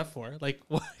I sign up for? Like,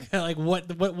 what, like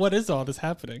what is all this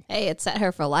happening? Hey, it set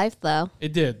her for life, though.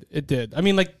 It did. I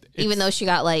mean, like, Even though she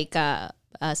got, like,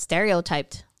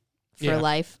 stereotyped for Yeah.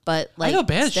 life. But, like, I feel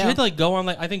bad. still. She had to like go on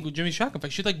like I think with Jimmy Shotgun,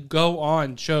 she'd like go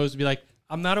on shows to be like,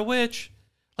 I'm not a witch.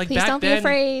 Like Please back don't then, be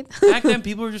afraid. back then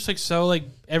people were just like so like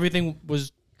everything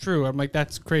was true. I'm like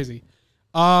that's crazy.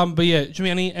 But yeah,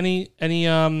 Jimmy, any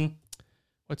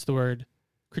what's the word?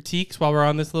 Critiques while we're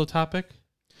on this little topic?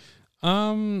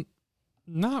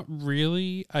 Not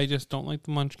really. I just don't like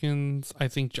the Munchkins. I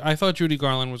thought Judy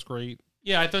Garland was great.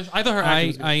 Yeah, I thought her acting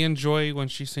was good. I enjoy when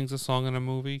she sings a song in a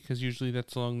movie because usually that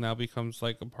song now becomes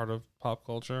like a part of pop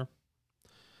culture.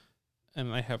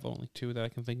 And I have only two that I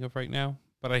can think of right now.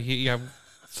 But I hear you have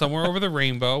Somewhere Over the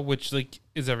Rainbow, which like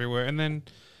is everywhere, and then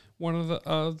one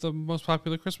of the most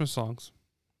popular Christmas songs.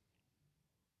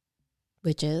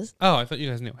 Which is? Oh, I thought you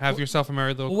guys knew. Have Yourself a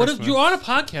Merry Little What Christmas. if you're on a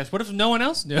podcast? What if no one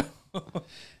else knew?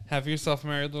 Have Yourself a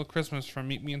Merry Little Christmas from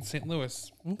Meet Me in St.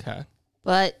 Louis. Okay.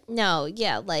 But no,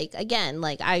 yeah, like again,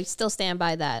 like I still stand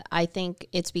by that. I think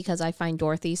it's because I find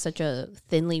Dorothy such a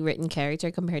thinly written character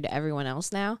compared to everyone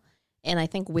else now. And I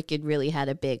think Wicked really had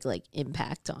a big like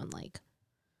impact on like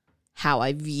how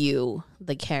I view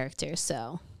the character.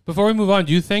 So Before we move on,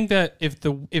 do you think that if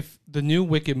the new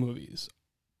Wicked movies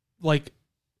like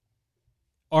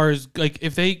are like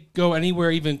if they go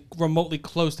anywhere even remotely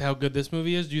close to how good this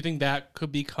movie is, do you think that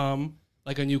could become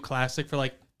like a new classic for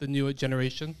like the new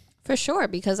generation? for sure,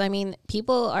 because I mean,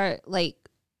 people are like,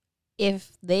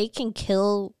 if they can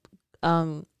kill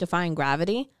Defying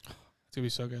Gravity, It's gonna be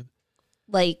so good.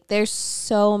 like there's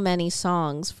so many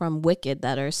songs from Wicked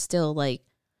that are still like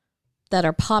that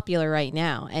are popular right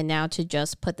now, and now to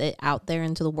just put it out there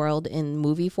into the world in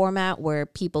movie format where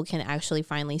people can actually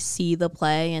finally see the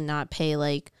play and not pay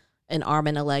like an arm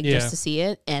and a leg Yeah. just to see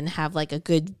it and have like a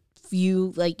good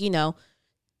view, like, you know,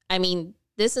 I mean,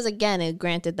 this is again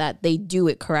granted that they do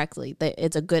it correctly, that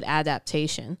it's a good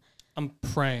adaptation. I'm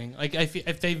praying. Like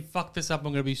if they fuck this up,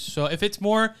 I'm gonna be so. If it's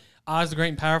more Oz the Great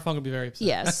and Powerful, I'm gonna be very upset.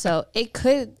 Yes, so it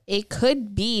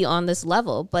could be on this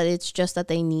level, but it's just that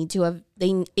they need to have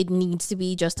it needs to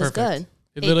be just Perfect. as good.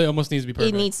 It literally almost needs to be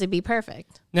perfect. It needs to be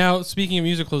perfect. Now, speaking of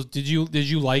musicals, did you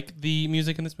like the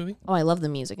music in this movie? Oh, I love the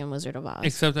music in Wizard of Oz.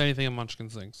 Except anything a Munchkin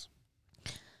sings.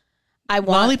 I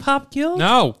want Lollipop Guild?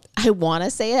 No. I want to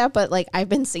say that, but like I've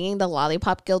been singing the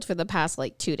Lollipop Guild for the past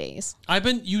like 2 days. I've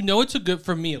been, it's a good,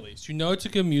 for me at least, it's a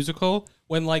good musical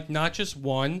when like not just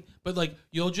one, but like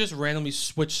you'll just randomly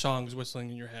switch songs whistling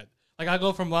in your head. Like I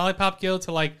go from Lollipop Guild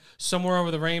to like Somewhere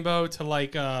Over the Rainbow to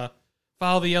like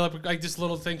Follow the Yellow, like this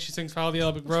little thing she sings, Follow the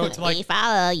Yellow Brick Road to We like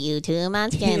follow you to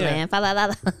Munchkin Yeah. Land. Fa la la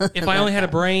la. If I Only Had a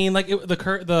Brain, like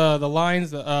the lines,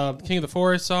 the King of the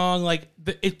Forest song, like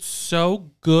it's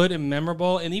so good and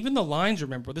memorable, and even the lines are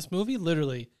memorable. This movie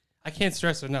literally, I can't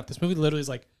stress it enough. This movie literally is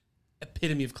like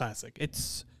epitome of classic.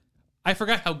 I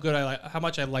forgot how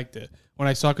much I liked it when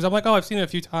I saw it because I'm like, oh, I've seen it a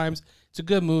few times. It's a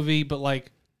good movie, but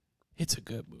like, it's a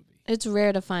good movie. It's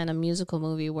rare to find a musical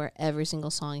movie where every single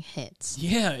song hits.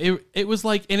 Yeah, it was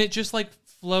like, and it just like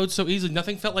flowed so easily.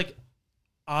 Nothing felt like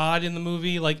odd in the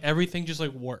movie. Like everything just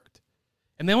like worked.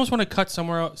 And they almost want to cut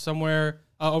somewhere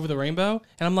over the rainbow,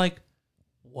 and I'm like,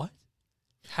 what?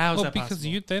 How's Well, that because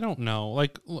possible? they don't know.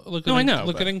 Like, look No, I know,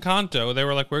 Look but- at Encanto. They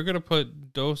were like, we're gonna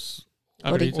put Dos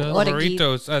Abuelitos?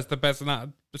 Abuelitos as the best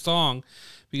song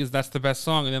because that's the best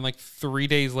song. And then like 3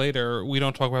 days later, We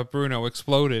Don't Talk About Bruno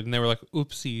exploded, and they were like,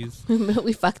 oopsies.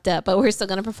 We fucked up, but we're still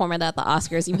gonna perform it at the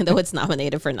Oscars, even though it's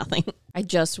nominated for nothing. I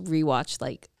just rewatched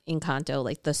like Encanto,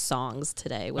 like the songs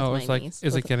today with Oh, my it's like, niece.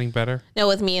 is With- it getting better? No,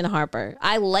 with me and Harper.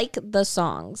 I like the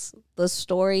songs. The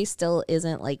story still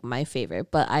isn't like my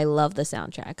favorite, but I love the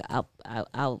soundtrack.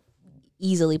 I'll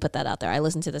easily put that out there. I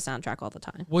listen to the soundtrack all the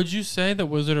time. Would you say that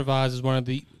Wizard of Oz is one of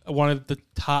the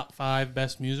top 5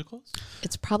 best musicals?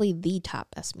 It's probably the top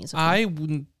best musical. I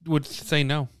would say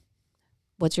no.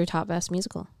 What's your top best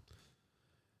musical?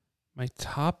 My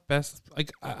top best,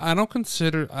 like I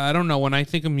don't know. When I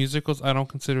think of musicals, I don't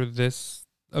consider this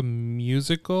a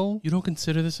musical. You don't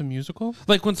consider this a musical?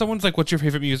 Like when someone's like, "What's your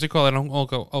favorite musical?" I'll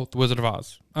go, "Oh, The Wizard of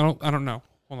Oz." I don't know.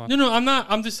 Hold on. No, I'm not.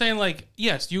 I'm just saying, like,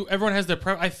 yes, everyone has their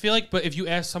I feel like, but if you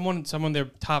ask someone their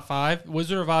top 5,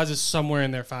 Wizard of Oz is somewhere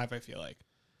in their 5. I feel like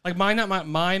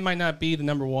mine might not be the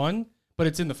number 1, but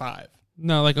it's in the 5.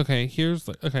 No, like okay,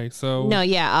 so No,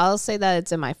 yeah, I'll say that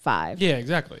it's in my 5. Yeah,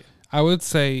 exactly. I would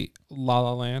say La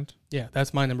La Land, Yeah,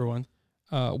 that's my number 1.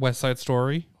 West Side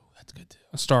Story, That's good too.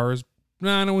 A Star Is.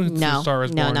 No, I don't want to No, Star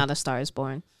Is no, Born. not A Star Is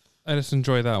Born. I just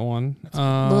enjoy that one.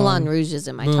 Moulin Rouge is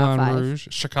in my top Moulin 5. Rouge,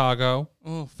 Chicago.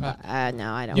 Oh, fuck.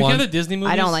 No, I don't. You One- have the Disney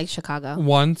movies? I don't like Chicago.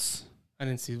 Once, I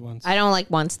didn't see once. I don't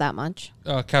like Once that much.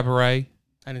 Cabaret.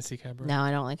 I didn't see Cabaret. No, I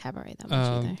don't like Cabaret that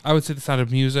much either. I would say The Sound of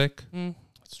Music.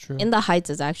 That's true. In the Heights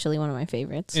is actually one of my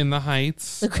favorites. In the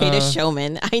Heights. The Greatest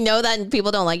Showman. I know that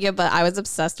people don't like it, but I was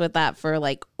obsessed with that for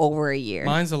like over a year.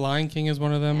 Mine's The Lion King is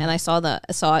one of them. And I saw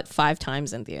it 5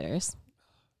 times in theaters.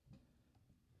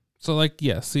 So like,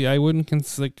 yeah. See, I wouldn't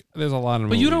consider. Like, there's a lot of.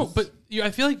 But movies. you don't. But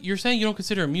I feel like you're saying you don't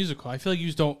consider a musical. I feel like you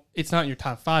just don't. It's not in your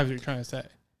top 5. Is what you're trying to say.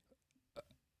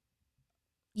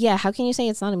 Yeah, how can you say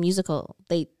it's not a musical?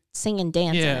 They sing and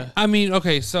dance. in Yeah. it. I mean,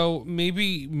 okay, so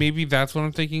maybe that's what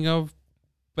I'm thinking of,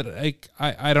 but like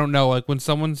I don't know. Like when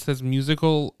someone says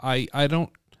musical, I don't.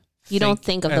 You don't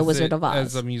think of The as Wizard it of Oz.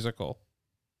 as a musical.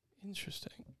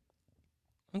 Interesting.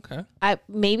 Okay.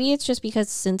 Maybe it's just because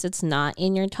since it's not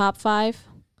in your top 5,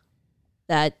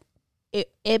 that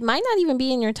it might not even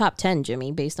be in your top 10,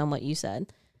 Jimmy, based on what you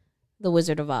said. The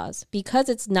Wizard of Oz, because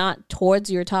it's not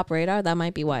towards your top radar. That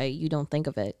might be why you don't think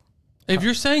of it. If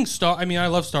you're saying I mean, I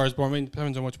love Star is Born. I mean, it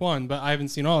depends on which one, but I haven't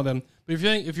seen all of them. But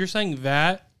if you're saying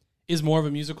that is more of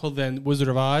a musical than Wizard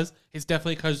of Oz, it's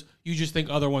definitely because you just think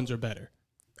other ones are better.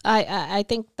 I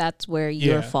think that's where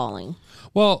you're Yeah. falling.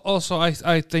 Well, also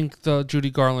I think the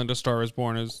Judy Garland A Star Is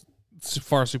Born is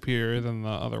far superior than the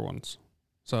other ones.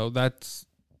 So that's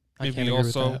I maybe can't agree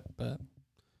also. with that, but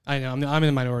I know I'm in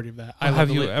the minority of that. Have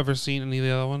you ever seen any of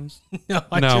the other ones? No,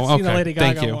 I No, just seen the okay, Lady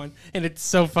thank Gaga you. one, and it's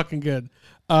so fucking good.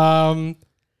 What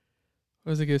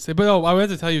was I gonna say? But I wanted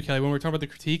to tell you, Kelly, when we were talking about the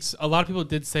critiques, a lot of people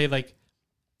did say like,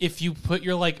 if you put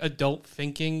your like adult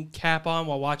thinking cap on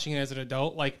while watching it as an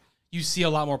adult, like you see a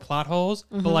lot more plot holes,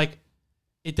 but like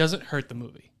it doesn't hurt the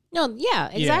movie. No, yeah,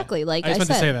 exactly. Like I just I meant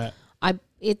said, to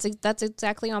say that. that's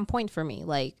exactly on point for me.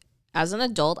 Like as an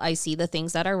adult, I see the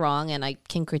things that are wrong and I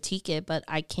can critique it, but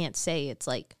I can't say it's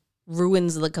like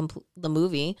ruins the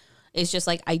movie. It's just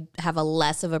like I have a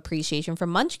less of appreciation for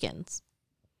Munchkins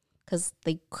because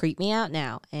they creep me out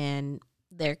now and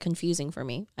they're confusing for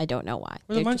me. I don't know why.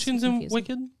 Were the They're just Munchkins in confusing.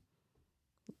 Wicked?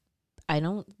 I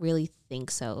don't really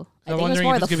think so. I I'm think it's wondering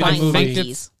more if of it's the gonna be the flying movie.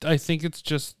 monkeys. I think it's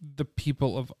just the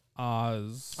people of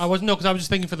Oz. I wasn't because I was just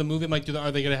thinking for the movie, like,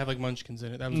 are they gonna have like Munchkins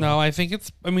in it? That was No, I think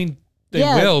it's. I mean, they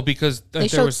Yeah. will because They there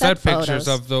showed were set set pictures photos.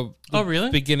 of the Oh,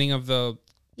 really? beginning of the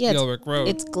Yeah, Yelrick Road.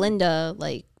 it's Glinda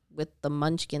like with the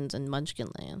Munchkins and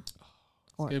Munchkinland.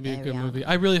 Or It's gonna be a good Ariana. movie.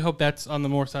 I really hope that's on the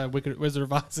more side of Wizard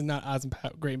of Oz and not Oz and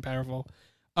Great and Powerful.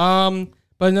 But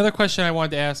another question I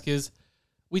wanted to ask is,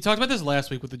 we talked about this last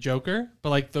week with the Joker, but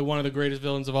like one of the greatest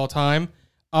villains of all time.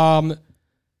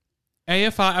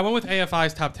 AFI. I went with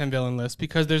AFI's top 10 villain list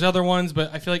because there's other ones,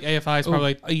 but I feel like AFI is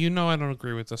probably. Like, I don't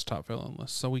agree with this top villain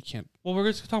list, so we can't. well,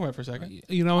 we're just talking about it for a second.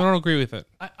 I don't agree with it.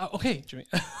 Okay, Jimmy.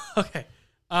 Okay.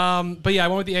 But yeah, I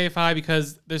went with the AFI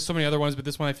because there's so many other ones, but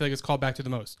this one I feel like is called back to the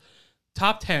most.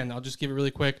 Top 10, I'll just give it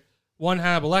really quick. 1,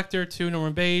 Hannibal Lecter. 2,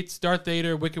 Norman Bates. Darth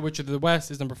Vader. Wicked Witch of the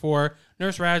West is number 4.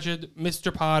 Nurse Ratched.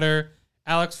 Mr. Potter.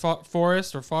 Alex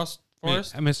Forrest or Forrest.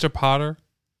 Mr. Potter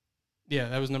Yeah,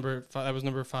 that was number 5. That was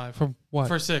number 5. for what?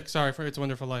 For 6. Sorry, for It's a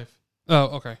Wonderful Life.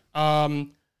 Oh, okay.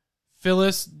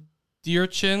 Phyllis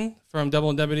Dierchin from Double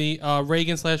Indemnity.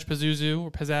 Reagan / Pazuzu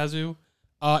or Pazazu.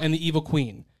 And the Evil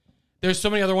Queen. There's so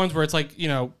many other ones where it's like,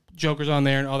 Joker's on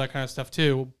there and all that kind of stuff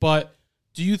too. But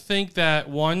do you think that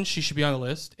 1, she should be on the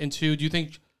list? And 2, do you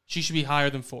think she should be higher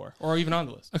than 4 or even on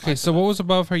the list? Okay, so what was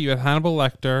above her? You had Hannibal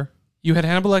Lecter. You had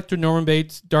Hannibal Lecter, Norman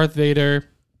Bates, Darth Vader.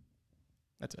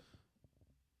 That's it.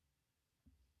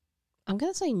 I'm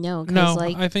gonna say no. No,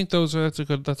 Like, I think that's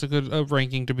a good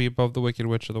ranking to be above the Wicked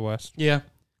Witch of the West. Yeah.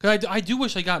 Because I do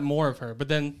wish I got more of her. But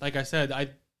then, like I said,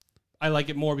 I like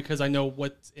it more because I know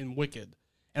what's in Wicked.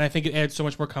 And I think it adds so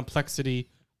much more complexity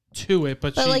to it.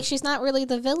 But like she's not really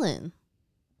the villain.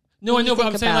 No, when I know, you but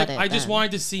I'm think saying like about I it, just then.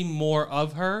 wanted to see more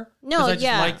of her. 'Cause No, I just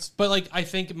yeah. liked, but like I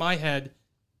think in my head,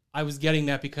 I was getting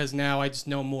that because now I just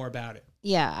know more about it.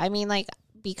 Yeah, I mean, like,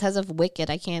 because of Wicked,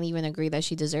 I can't even agree that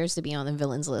she deserves to be on the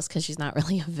villains list because she's not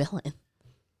really a villain.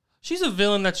 She's a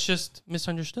villain that's just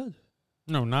misunderstood.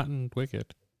 No, not in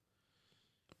Wicked.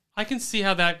 I can see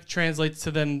how that translates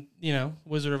to then,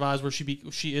 Wizard of Oz, where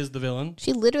she is the villain.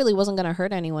 She literally wasn't gonna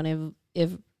hurt anyone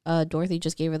if Dorothy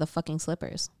just gave her the fucking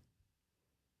slippers.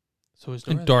 So is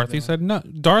And Dorothy Dorothy the villain?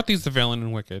 said no. Dorothy's the villain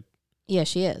in Wicked. Yeah,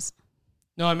 she is.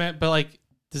 No, I meant, but like,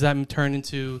 does that turn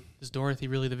into, is Dorothy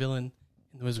really the villain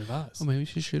in the Wizard of Oz? Oh, maybe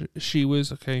she should. She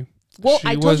was okay. Well, She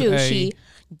I told was you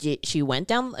a- she went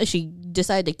down. She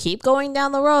decided to keep going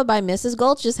down the road by Mrs.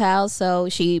 Gulch's house, so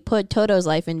she put Toto's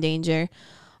life in danger.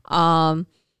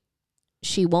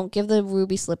 She won't give the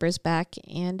ruby slippers back,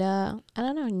 and I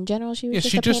don't know. In general, she was Yeah,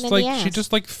 just she a pain just in like the ass. she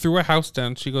just like threw a house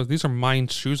down. She goes, "These are mine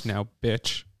shoes now,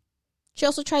 bitch." She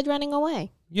also tried running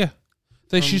away. Yeah.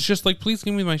 She's just like, "Please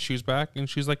give me my shoes back," and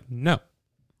she's like, "No."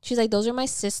 She's like, "Those are my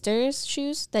sister's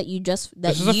shoes that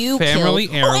This is a you family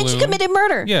killed." Oh, and she heirloom. committed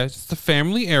murder. Yeah, it's the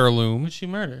family heirloom. Who'd she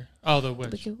murder? Oh, the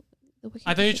witch. The Wicked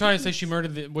I thought you were Witch. trying to say she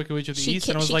murdered the Wicked Witch of the She East,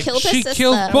 ki- and I was she like, killed her She sister.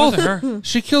 killed That both. wasn't her.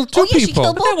 She killed two Oh, yeah, she people.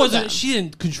 killed both. that of wasn't. them. She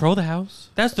didn't control the house.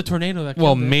 That's the tornado that.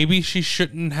 Well, killed her. maybe she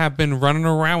shouldn't have been running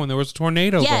around when there was a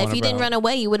tornado. Yeah, going if you didn't about. run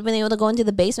away, you would have been able to go into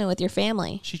the basement with your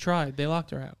family. She tried. They locked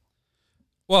her out.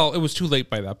 Well, it was too late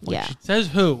by that point. Yeah. Says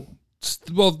who?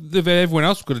 Well, if everyone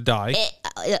else could have died.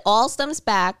 It all stems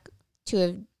back to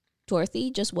if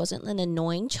Dorothy just wasn't an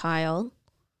annoying child,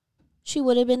 she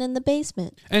would have been in the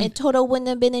basement, And- and Toto wouldn't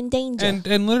have been in danger.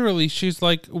 And literally, she's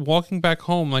like walking back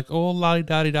home, like, oh, la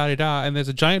da da da, and there's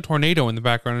a giant tornado in the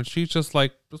background, and she's just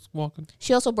like, just walking.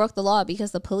 She also broke the law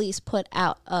because the police put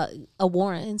out a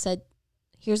warrant and said,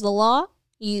 "Here's the law.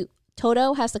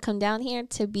 Toto has to come down here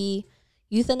to be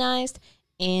euthanized."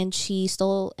 And she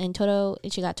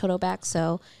got Toto back.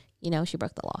 So, she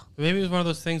broke the law. Maybe it was one of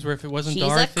those things where if it wasn't She's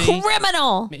Dorothy, a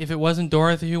criminal. if it wasn't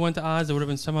Dorothy who went to Oz, it would have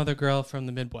been some other girl from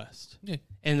the Midwest. Yeah.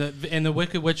 And the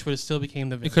Wicked Witch would have still became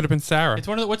the It villain. could have been Sarah. It's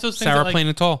one of the, what's those things? Sarah that, like, Plain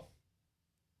and Tall.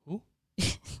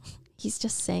 He's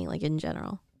just saying, like, in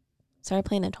general. Sarah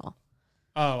Plain and Tall.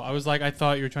 Oh, I was like, I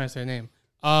thought you were trying to say a name.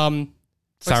 What's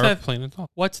Sarah that? Plain and Tall.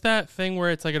 What's that thing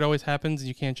where it's like it always happens and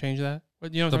you can't change that?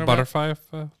 What, you know what The I'm talking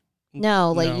butterfly.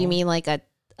 No, like, No. you mean like a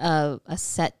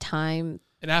set time? about?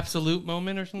 An absolute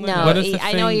moment or something? No. Like What that? is the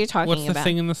I know what thing- you're talking What's the about.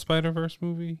 thing in the Spider-Verse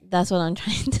movie? That's what I'm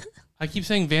trying to. I keep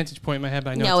saying Vantage Point in my head, but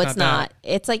I know No, it's not. not.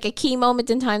 It's like a key moment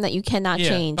in time that you cannot Yeah,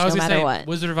 change I was no gonna matter say, what.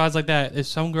 Wizard of Oz like that. Is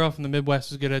some girl from the Midwest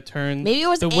who's gonna turn Maybe it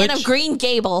was the Anne of witch Green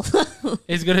Gable.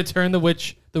 is gonna turn the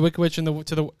Wicked Witch and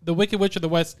the Wicked Witch of the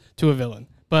West to a villain.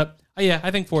 But yeah, I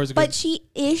think 4 is a good. But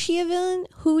is she a villain?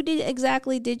 Who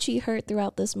did she hurt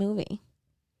throughout this movie?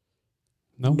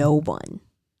 No one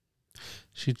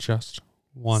She just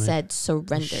wanted said the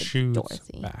surrendered shoes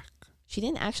Dorothy. back. She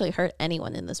didn't actually hurt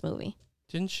anyone in this movie.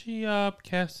 Didn't she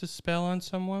cast a spell on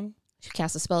someone? She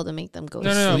cast a spell to make them go to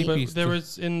No. sleep. But there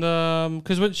was in the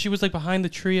because she was like behind the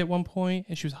tree at one point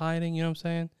and she was hiding. You know what I'm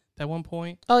saying? At one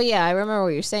point, Oh yeah, I remember what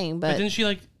you're saying, but but didn't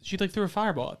she threw a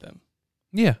fireball at them?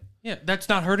 Yeah. Yeah, that's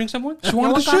not hurting someone. She no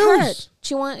wanted one the got hurt. shoes.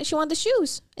 She wanted the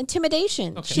shoes.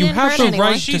 Intimidation. Okay. She You didn't have hurt the anyone.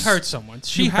 right She to- hurt someone.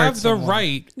 She hurt have the someone.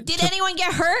 right. Did anyone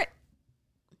get hurt?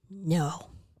 No,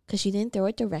 because she didn't throw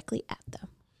it directly at them.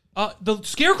 The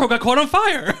scarecrow got caught on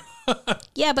fire.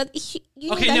 Yeah, but you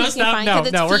know Okay, that no, he's stop. fine No,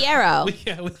 because no, it's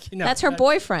Fierro. no, That's her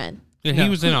boyfriend. Yeah, No. he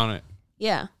was in on it.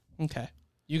 Yeah, Okay,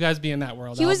 you guys be in that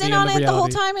world. he I'll was be in on the it the whole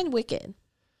reality. time in Wicked.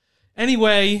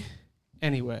 Anyway.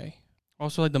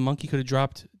 Also, like the monkey could have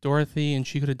dropped Dorothy and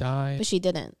she could have died. But she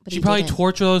didn't. But She he probably didn't.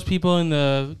 tortured those people in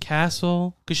the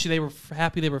castle because they were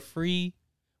happy they were free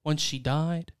once she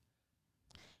died.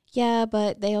 Yeah,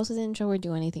 but they also didn't show her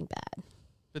do anything bad.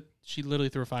 But she literally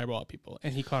threw a fireball at people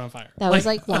and he caught on fire. That was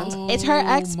like once. It's her Oh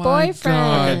my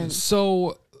ex-boyfriend. God.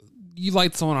 So you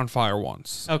light someone on fire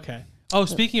once. Okay. Oh,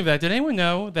 speaking of that, did anyone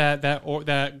know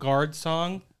that guard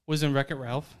song was in Wreck-It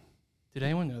Ralph? Did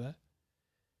anyone know that?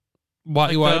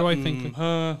 Why Like do the, I think?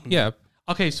 Yeah. Yeah.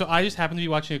 Okay, so I just happened to be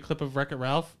watching a clip of Wreck-It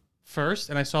Ralph first,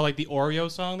 and I saw like the Oreo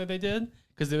song that they did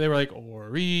because they were like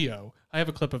Oreo. I have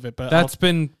a clip of it, but That's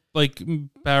been like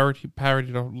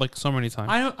parodied like so many times.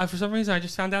 I don't. For some reason, I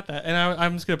just found out that, and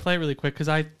I'm just gonna play it really quick because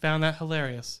I found that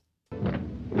hilarious.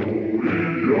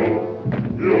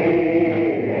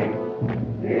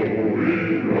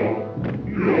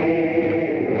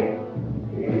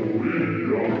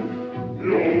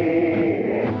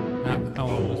 How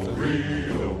long was this?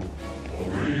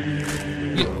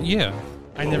 Yeah.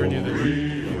 I never knew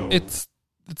that. It's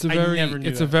a I very never knew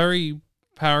it's a that. very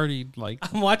parodied like.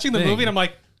 I'm watching the thing. movie and I'm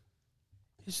like,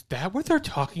 is that what they're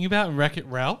talking about in Wreck-It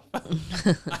Ralph?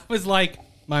 I was like,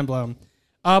 mind blown.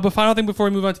 But final thing before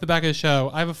we move on to the back of the show,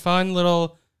 I have a fun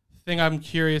little thing I'm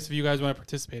curious if you guys want to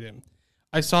participate in.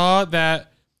 I saw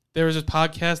that there was a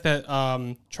podcast that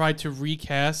tried to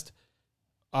recast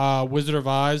Wizard of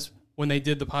Oz when they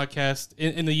did the podcast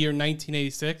in the year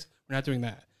 1986. We're not doing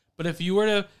that. But if you were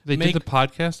to They did the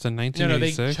podcast in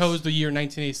 1986. No, they chose the year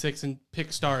 1986 and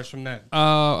picked stars from then.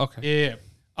 Oh, okay. Yeah.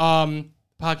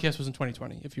 Podcast was in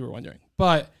 2020, if you were wondering.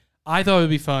 But I thought it would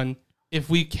be fun if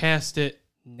we cast it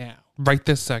now. Right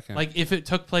this second. Like if it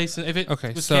took place, if it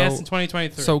was so- cast in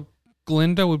 2023. So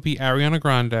Glinda would be Ariana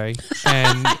Grande,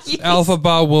 and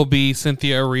Elphaba will be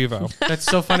Cynthia Erivo, that's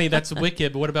so funny. That's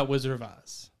Wicked. But what about Wizard of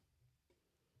Oz?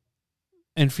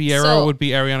 and Fiyero So- would be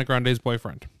Ariana Grande's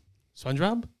boyfriend.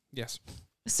 SpongeBob? Yes.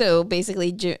 So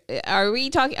basically, are we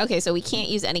talking? Okay, so we can't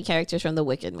use any characters from the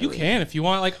Wicked movie. You can if you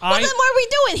want. Like Well, then what are we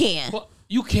doing here? Well,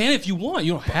 you can if you want.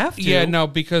 You don't have to. Yeah, no,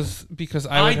 because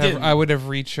I didn't. I would have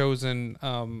rechosen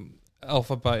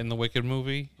Elphaba in the Wicked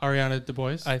movie. Ariana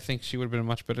DeBois. I think she would have been a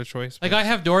much better choice. Like but I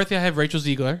have Dorothy. I have Rachel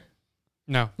Ziegler.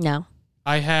 no, No.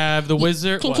 I have the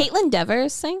Wizard. Can what? Caitlin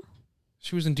Devers sing?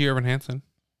 she was in Dear Evan Hansen.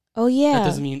 Oh yeah. That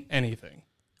doesn't mean anything.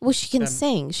 Well, she can Them-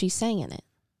 sing. She sang in it.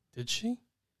 Did she?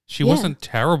 She Yeah. wasn't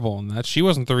terrible in that. She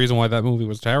wasn't the reason why that movie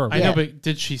was terrible. I Yeah. know, but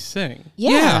did she sing?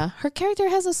 Yeah, Yeah. her character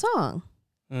has a song.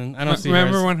 I don't see her.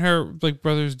 Remember As, when her like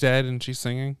brother's dead and she's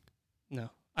singing? No,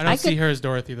 I don't I see could- her as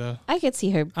Dorothy though. I could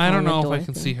see her. I don't playing know if I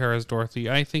can Dorothy. see her as Dorothy.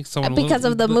 I think someone a because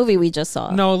little- of the movie we just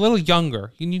saw. No, a little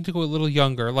younger. You need to go a little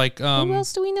younger. Like Who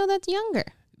else do we know that's younger?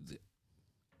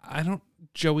 I don't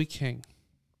Joey King.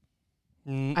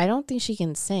 Mm, I don't think she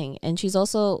can sing, and she's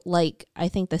also like I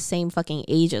think the same fucking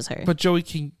age as her. But Joey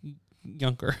King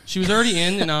younger. she was already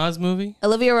in an Oz movie.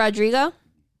 Olivia Rodrigo.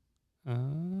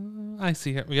 I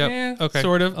see her. Yep. Yeah, Okay.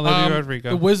 sort of. Olivia Rodrigo.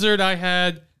 The Wizard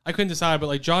I couldn't decide, but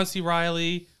like John C.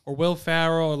 Reilly or Will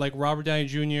Ferrell or like Robert Downey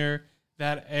Jr.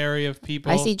 That area of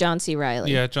people. I see John C.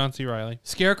 Reilly. Yeah, John C. Reilly.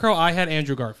 Scarecrow. I had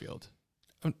Andrew Garfield.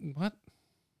 What?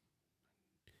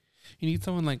 You need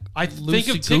someone like I think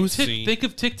of loosey-goosey. Think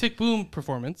of Tick Tick Boom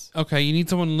performance. Okay, you need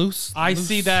someone loose. I loose.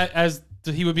 see that as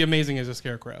he would be amazing as a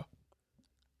Scarecrow.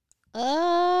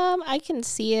 I can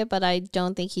see it, but I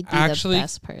don't think he'd be Actually, the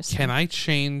best person. Can I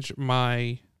change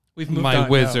my We've moved my on,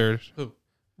 wizard, no.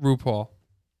 Who? RuPaul?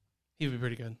 He would be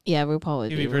pretty good. Yeah, RuPaul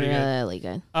would He'd be be pretty good. really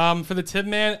good. For the Tin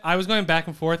Man, I was going back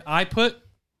and forth. I don't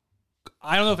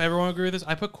know if everyone would agree with this.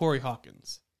 I put Corey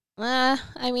Hawkins.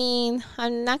 I mean,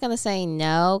 I'm not gonna say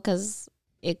no because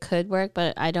it could work,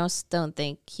 but I don't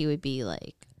think he would be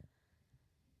like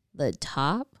the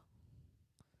top.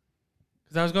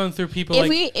 Because I was going through people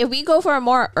If we go for a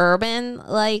more urban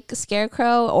like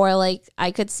Scarecrow, or like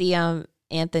I could see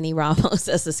Anthony Ramos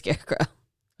as a Scarecrow.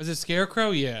 as a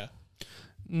Scarecrow, yeah.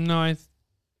 No,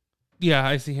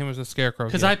 I see him as a scarecrow.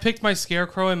 Because yeah. I picked my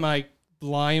Scarecrow and my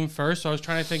Lion first, so I was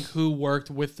trying to think who worked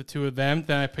with the two of them.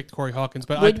 Then I picked Corey Hawkins.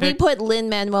 But Would we put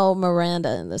Lin-Manuel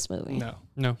Miranda in this movie?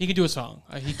 No. He can do a song.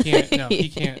 He can't. No, he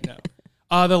can't.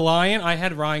 No. The Lion, I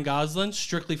had Ryan Gosling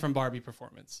strictly from Barbie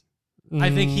performance. I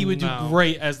think he would do No.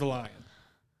 great as the Lion.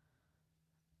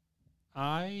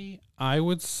 I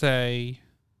would say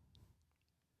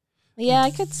Yeah,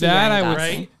 I could see that. Ryan I would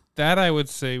Gosling. Right? that I would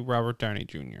say Robert Downey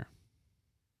Jr.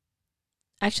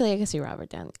 Actually, I could see Robert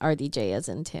Downey, RDJ as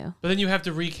in too. But then you have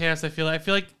to recast. I feel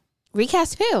like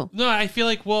Recast who? no. I feel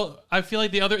like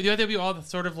the other would be all the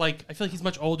sort of like. I feel like he's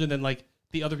much older than like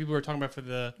the other people we were talking about for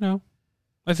the. No,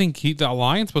 I think the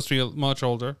Lion's supposed to be much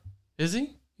older. Is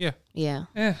he? Yeah.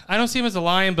 I don't see him as a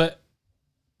Lion, but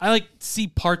I like see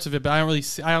parts of it. But I don't really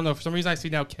see. I don't know. For some reason, I see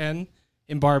now Ken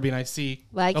in Barbie, and I see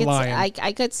But I the could Lion.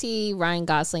 I could see Ryan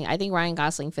Gosling. I think Ryan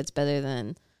Gosling fits better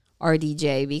than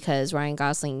RDJ because Ryan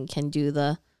Gosling can do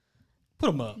the Put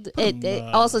him up. it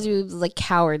also do the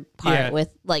coward part Yeah.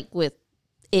 with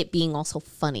it being also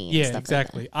funny and Yeah, stuff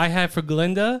exactly. like I have for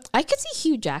Glinda. that. I could see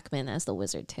Hugh Jackman as the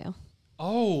wizard too.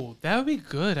 Oh, that would be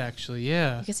good actually.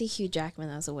 Yeah. I could see Hugh Jackman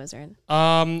as a wizard.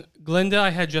 Glinda, I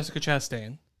had Jessica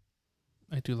Chastain.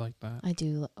 I do like that. I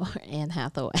do, or Anne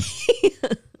Hathaway.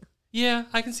 Yeah,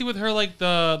 I can see with her like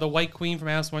the White Queen from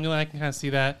Alice in Wonderland. I can kind of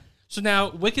see that. So now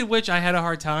Wicked Witch, I had a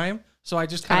hard time. So I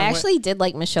just kind I of actually did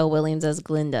like Michelle Williams as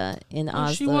Glinda in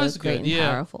Oz she the was Great good, and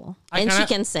yeah. Powerful, I and she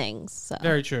kinda- can sing. So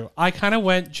very true. I kind of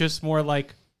went just more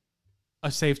like a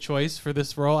safe choice for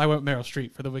this role. I went Meryl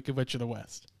Streep for the Wicked Witch of the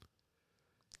West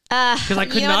because I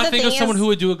could not think of someone who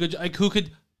would do a good, like who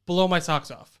could blow my socks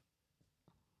off.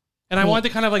 And I wanted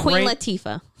to kind of like Queen rank-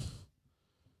 Latifah.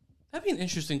 That'd be an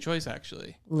interesting choice,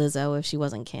 actually. Lizzo, if she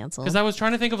wasn't canceled. Because I was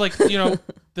trying to think of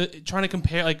trying to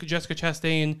compare like Jessica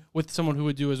Chastain with someone who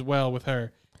would do as well with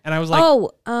her, and I was like,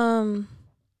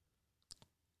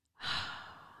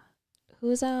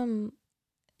 who's in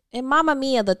Mamma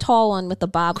Mia, the tall one with the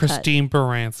bob Christine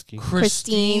Baranski.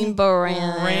 Christine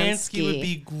Baranski would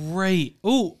be great.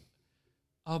 Ooh.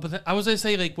 Oh, but I was going to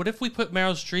say, like, what if we put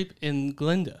Meryl Streep in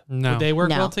Glinda? No. Would they work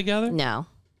No. well together? No.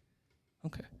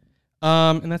 Okay.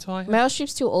 And that's all I have. Meryl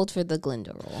Streep's too old for the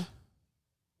Glinda role.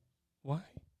 Why?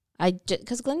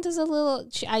 Because Glinda's a little.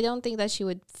 I don't think that she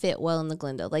would fit well in the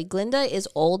Glinda. Like Glinda is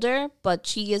older, but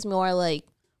she is more like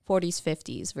 40s,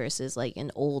 50s versus like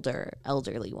an older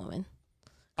elderly woman.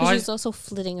 Because she's also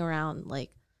flitting around like,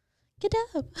 get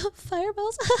up,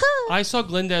 fireballs. I saw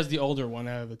Glinda as the older one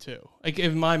out of the two. Like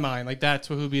in my mind, like that's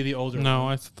who would be the older No,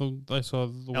 one. I saw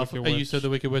the Alpha, Wicked Witch. you said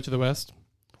the Wicked Witch of the West?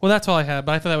 Well, that's all I had,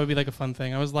 but I thought that would be like a fun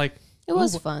thing. I was like, It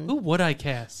was fun. Who would I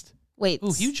cast? Wait,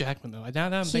 Ooh, Hugh Jackman, though. Now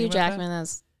I'm Hugh thinking about Jackman that.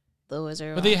 as the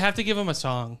Wizard. But you have to give him a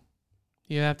song.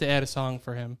 You have to add a song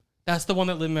for him. That's the one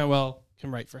that Lin-Manuel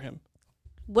can write for him.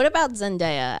 What about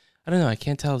Zendaya? I don't know. I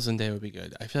can't tell if Zendaya would be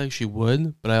good. I feel like she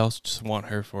would, but I also just want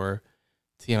her for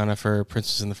Tiana for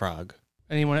Princess and the Frog.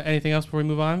 Anything else before we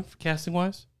move on, casting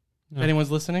wise? No. If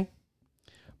anyone's listening?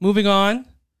 Moving on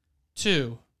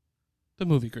to the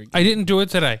movie grid. I didn't do it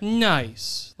today.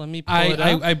 Nice. Let me pull it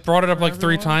up. I brought it up for like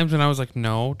 3 everyone. times, and I was like,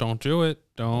 no, don't do it.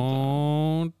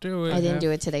 Don't do it. I didn't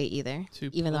do it today either. to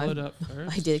Even though pull it I, up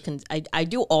first. I did. I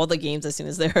do all the games as soon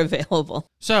as they're available.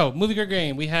 So, movie grid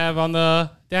game. We have on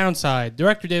the downside,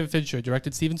 director David Fincher,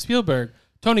 directed Steven Spielberg,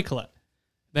 Toni Collette.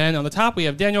 Then on the top, we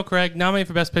have Daniel Craig, nominated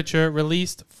for Best Picture,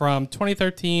 released from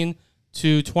 2013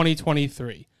 to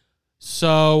 2023.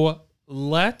 So,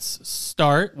 let's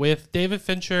start with David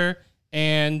Fincher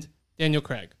and Daniel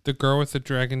Craig. The girl with the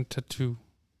dragon tattoo.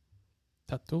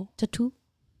 Tattoo.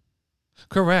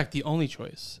 Correct, the only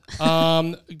choice.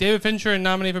 David Fincher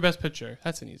nominated for Best Picture.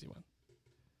 That's an easy one.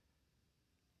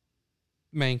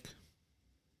 Mank.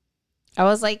 I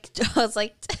was like,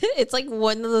 it's like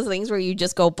one of those things where you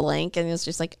just go blank, and it's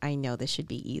just like, I know this should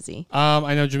be easy.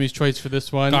 I know Jimmy's choice for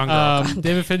this one. Gone Girl.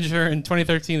 David Fincher in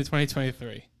 2013 to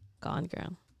 2023. Gone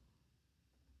Girl.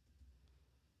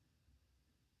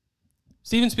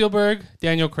 Steven Spielberg,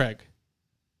 Daniel Craig.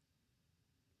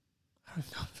 I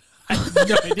have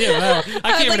no idea. I can't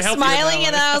I was even like help smiling, you with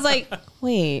and that I was like,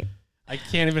 wait. I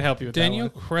can't even help you with Daniel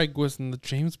that one. Craig was in the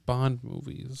James Bond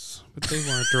movies, but they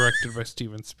weren't directed by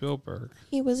Steven Spielberg.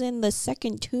 He was in the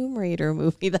second Tomb Raider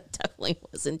movie that definitely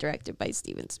wasn't directed by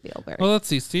Steven Spielberg. Well, let's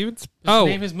see. Steven.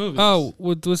 Name his movies. Oh,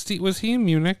 was he in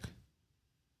Munich?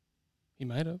 He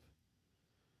might have.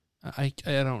 I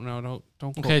don't know.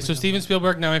 Don't. quote Okay, me so on Steven that.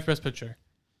 Spielberg nominated for Best Picture.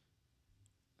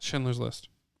 Schindler's List.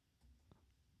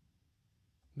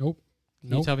 Nope.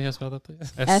 Can you tell me how to spell that, please?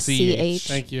 SCH.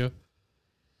 Thank you.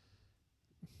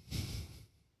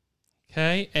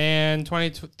 Okay, and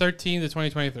 2013 to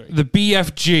 2023. The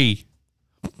BFG.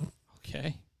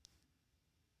 Okay.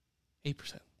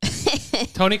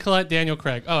 8%. Toni Collette, Daniel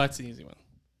Craig. Oh, that's an easy one.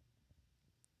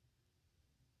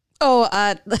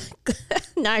 Oh,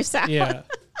 Knives Out. Yeah.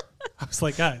 I was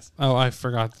like, guys. Oh, I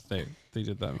forgot that they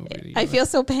did that movie. I feel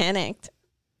so panicked.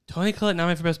 Toni Collette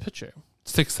nominated for Best Picture.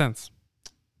 Sixth Sense.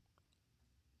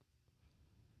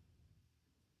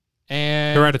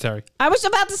 And Hereditary. I was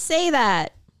about to say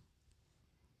that.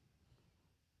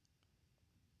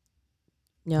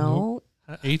 No.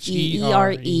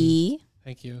 HERE.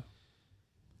 Thank you.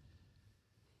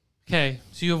 Okay,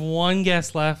 so you have one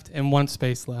guess left and one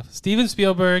space left. Steven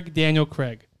Spielberg, Daniel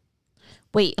Craig.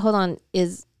 Wait, hold on.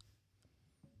 Is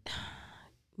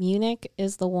Munich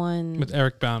is the one? With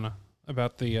Eric Bana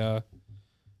about the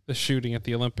shooting at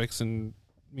the Olympics in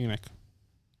Munich.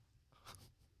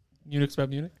 Munich's about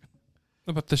Munich?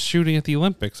 About the shooting at the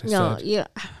Olympics, I No, said.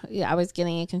 yeah. I was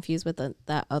getting it confused with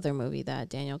that other movie that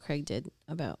Daniel Craig did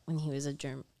about when he was a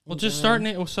German. Well, just starting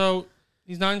it. So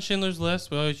he's not in Schindler's List.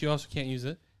 Well, you also can't use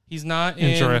it. He's not In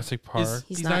in Jurassic Park.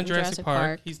 He's not in Jurassic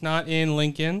Park. He's not in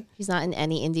Lincoln. He's not in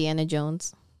any Indiana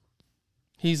Jones.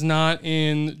 He's not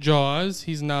in Jaws.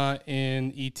 He's not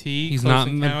in E.T. He's Close not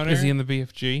in Encounter. is he in the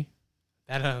BFG?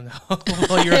 That I don't know.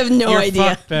 Well, I have no you're idea.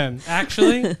 fucked then.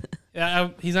 Actually,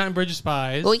 he's not in Bridge of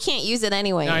Spies. Well, we can't use it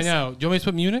anyways. I know. Do you want me to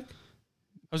put Munich?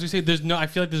 I was gonna say there's no. I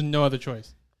feel like there's no other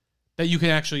choice that you can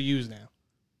actually use now.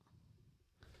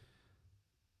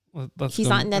 Let's He's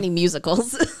go, not in any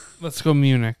musicals. Let's go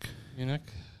Munich. Munich.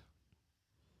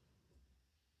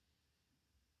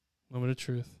 Moment of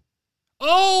truth.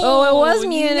 Oh, it was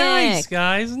Munich. Nice,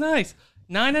 guys. Nice.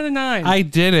 9 out of 9. I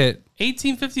did it.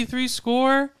 1853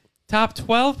 score. Top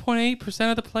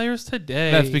 12.8% of the players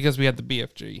today. That's because we had the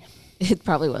BFG. It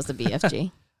probably was the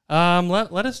BFG.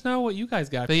 Let us know what you guys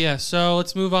got. But yeah, so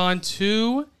let's move on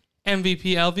to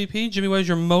MVP, LVP. Jimmy, what is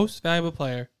your most valuable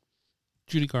player?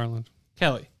 Judy Garland.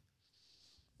 Kelly.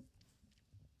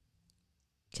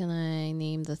 Can I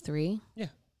name the three? Yeah.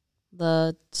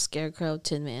 The Scarecrow,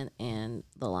 Tin Man, and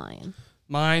the Lion.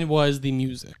 Mine was the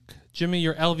music. Jimmy,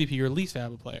 your LVP, your least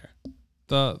valuable player.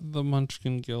 The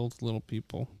Munchkin Guild little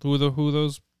people. Who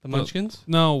those? The Munchkins?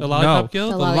 No. The Lollipop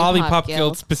Guild? The The Lollipop Lollipop Guild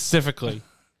Guild. specifically.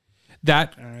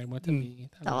 That All right, what to be?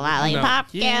 The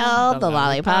Lollipop No. Guild. The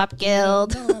Lollipop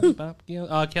Guild. The Lollipop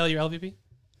Guild. Kelly, your LVP?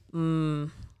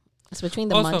 It's between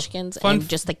the Also, Munchkins and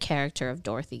just the character of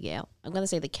Dorothy Gale. I'm going to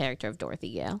say the character of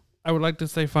Dorothy Gale. I would like to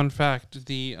say, fun fact: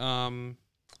 the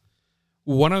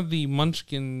one of the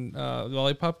Munchkin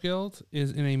Lollipop Guild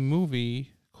is in a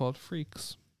movie called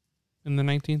Freaks in the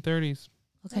 1930s.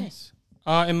 Okay. Nice.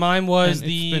 And mine was And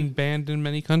it's been banned in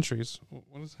many countries.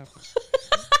 What has happened?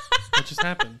 What just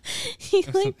happened? He,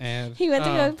 That's like, an ad. he went to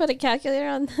Oh. go put a calculator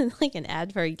on, like an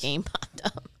ad for a game popped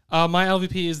up. My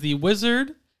LVP is the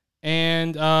Wizard.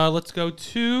 And let's go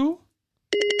to...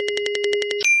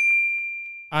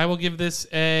 I will give this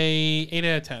a 8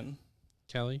 out of 10.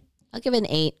 Kelly, I'll give it an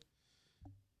 8.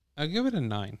 I'll give it a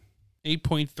 9.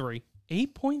 8.3.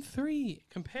 8.3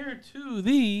 compared to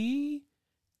the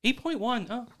 8.1.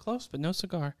 Oh, close, but no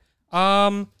cigar.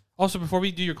 Also, before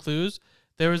we do your clues,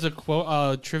 there was a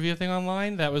quote, trivia thing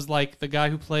online that was like the guy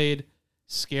who played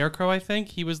Scarecrow. I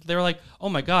think they were like, "Oh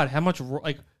my God, how much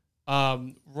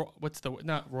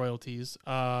not royalties?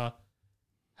 How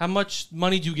much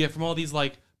money do you get from all these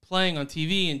like playing on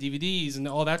TV and DVDs and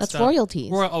all that That's stuff?" royalties.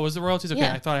 Was it royalties? Okay,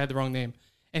 Yeah. I thought I had the wrong name.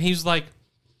 And he was like,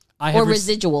 Or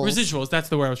residuals. Residuals, that's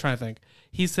the word I was trying to think.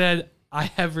 He said, I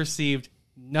have received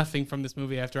nothing from this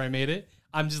movie after I made it.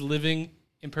 I'm just living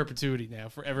in perpetuity now,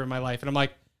 forever in my life. And I'm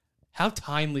like, how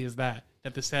timely is that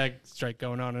the SAG strike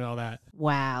going on and all that?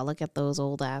 Wow, look at those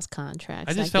old ass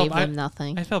contracts. I just that felt gave them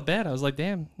nothing. I felt bad. I was like,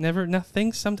 damn,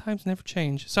 things sometimes never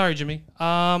change. Sorry, Jimmy.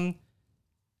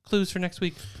 Clues for next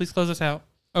week. Please close us out.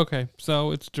 Okay,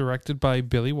 so it's directed by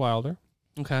Billy Wilder.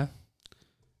 Okay.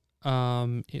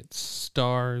 It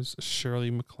stars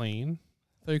Shirley MacLaine.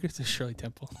 I thought you were going to say Shirley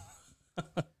Temple.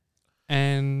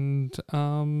 And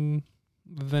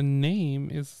the name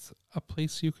is A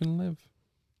Place You Can Live.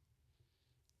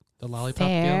 The Lollipop Guild.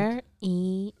 Fair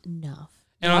enough.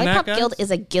 And on that, Lollipop guys, Guild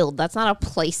is a guild. That's not a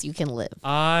place you can live.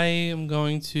 I am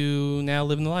going to now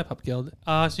live in the Lollipop Guild.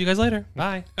 See you guys later.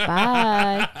 Bye.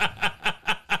 Bye.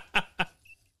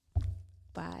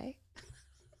 Bye.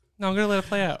 No, I'm going to let it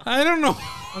play out. I don't know.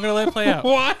 I'm going to let it play out.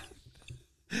 What?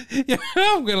 Yeah,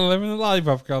 I'm going to live in the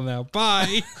Lollipop Girl now.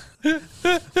 Bye.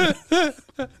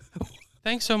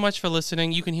 Thanks so much for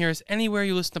listening. You can hear us anywhere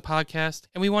you listen to podcasts,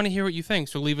 and we want to hear what you think,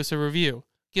 so leave us a review.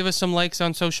 Give us some likes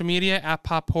on social media at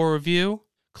Pop Horror Review.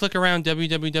 Click around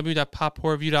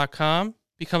www.pophorrorreview.com.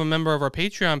 Become a member of our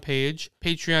Patreon page,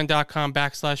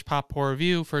 patreon.com/Pop Horror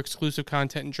Review for exclusive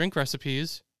content and drink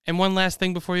recipes. And one last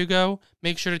thing before you go,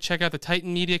 make sure to check out the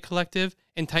Titan Media Collective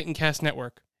and Titancast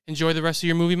Network. Enjoy the rest of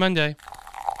your Movie Monday.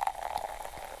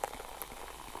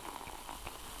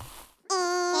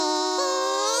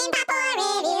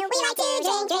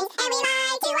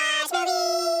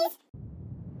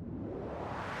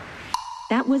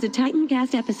 That was a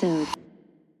Titancast episode.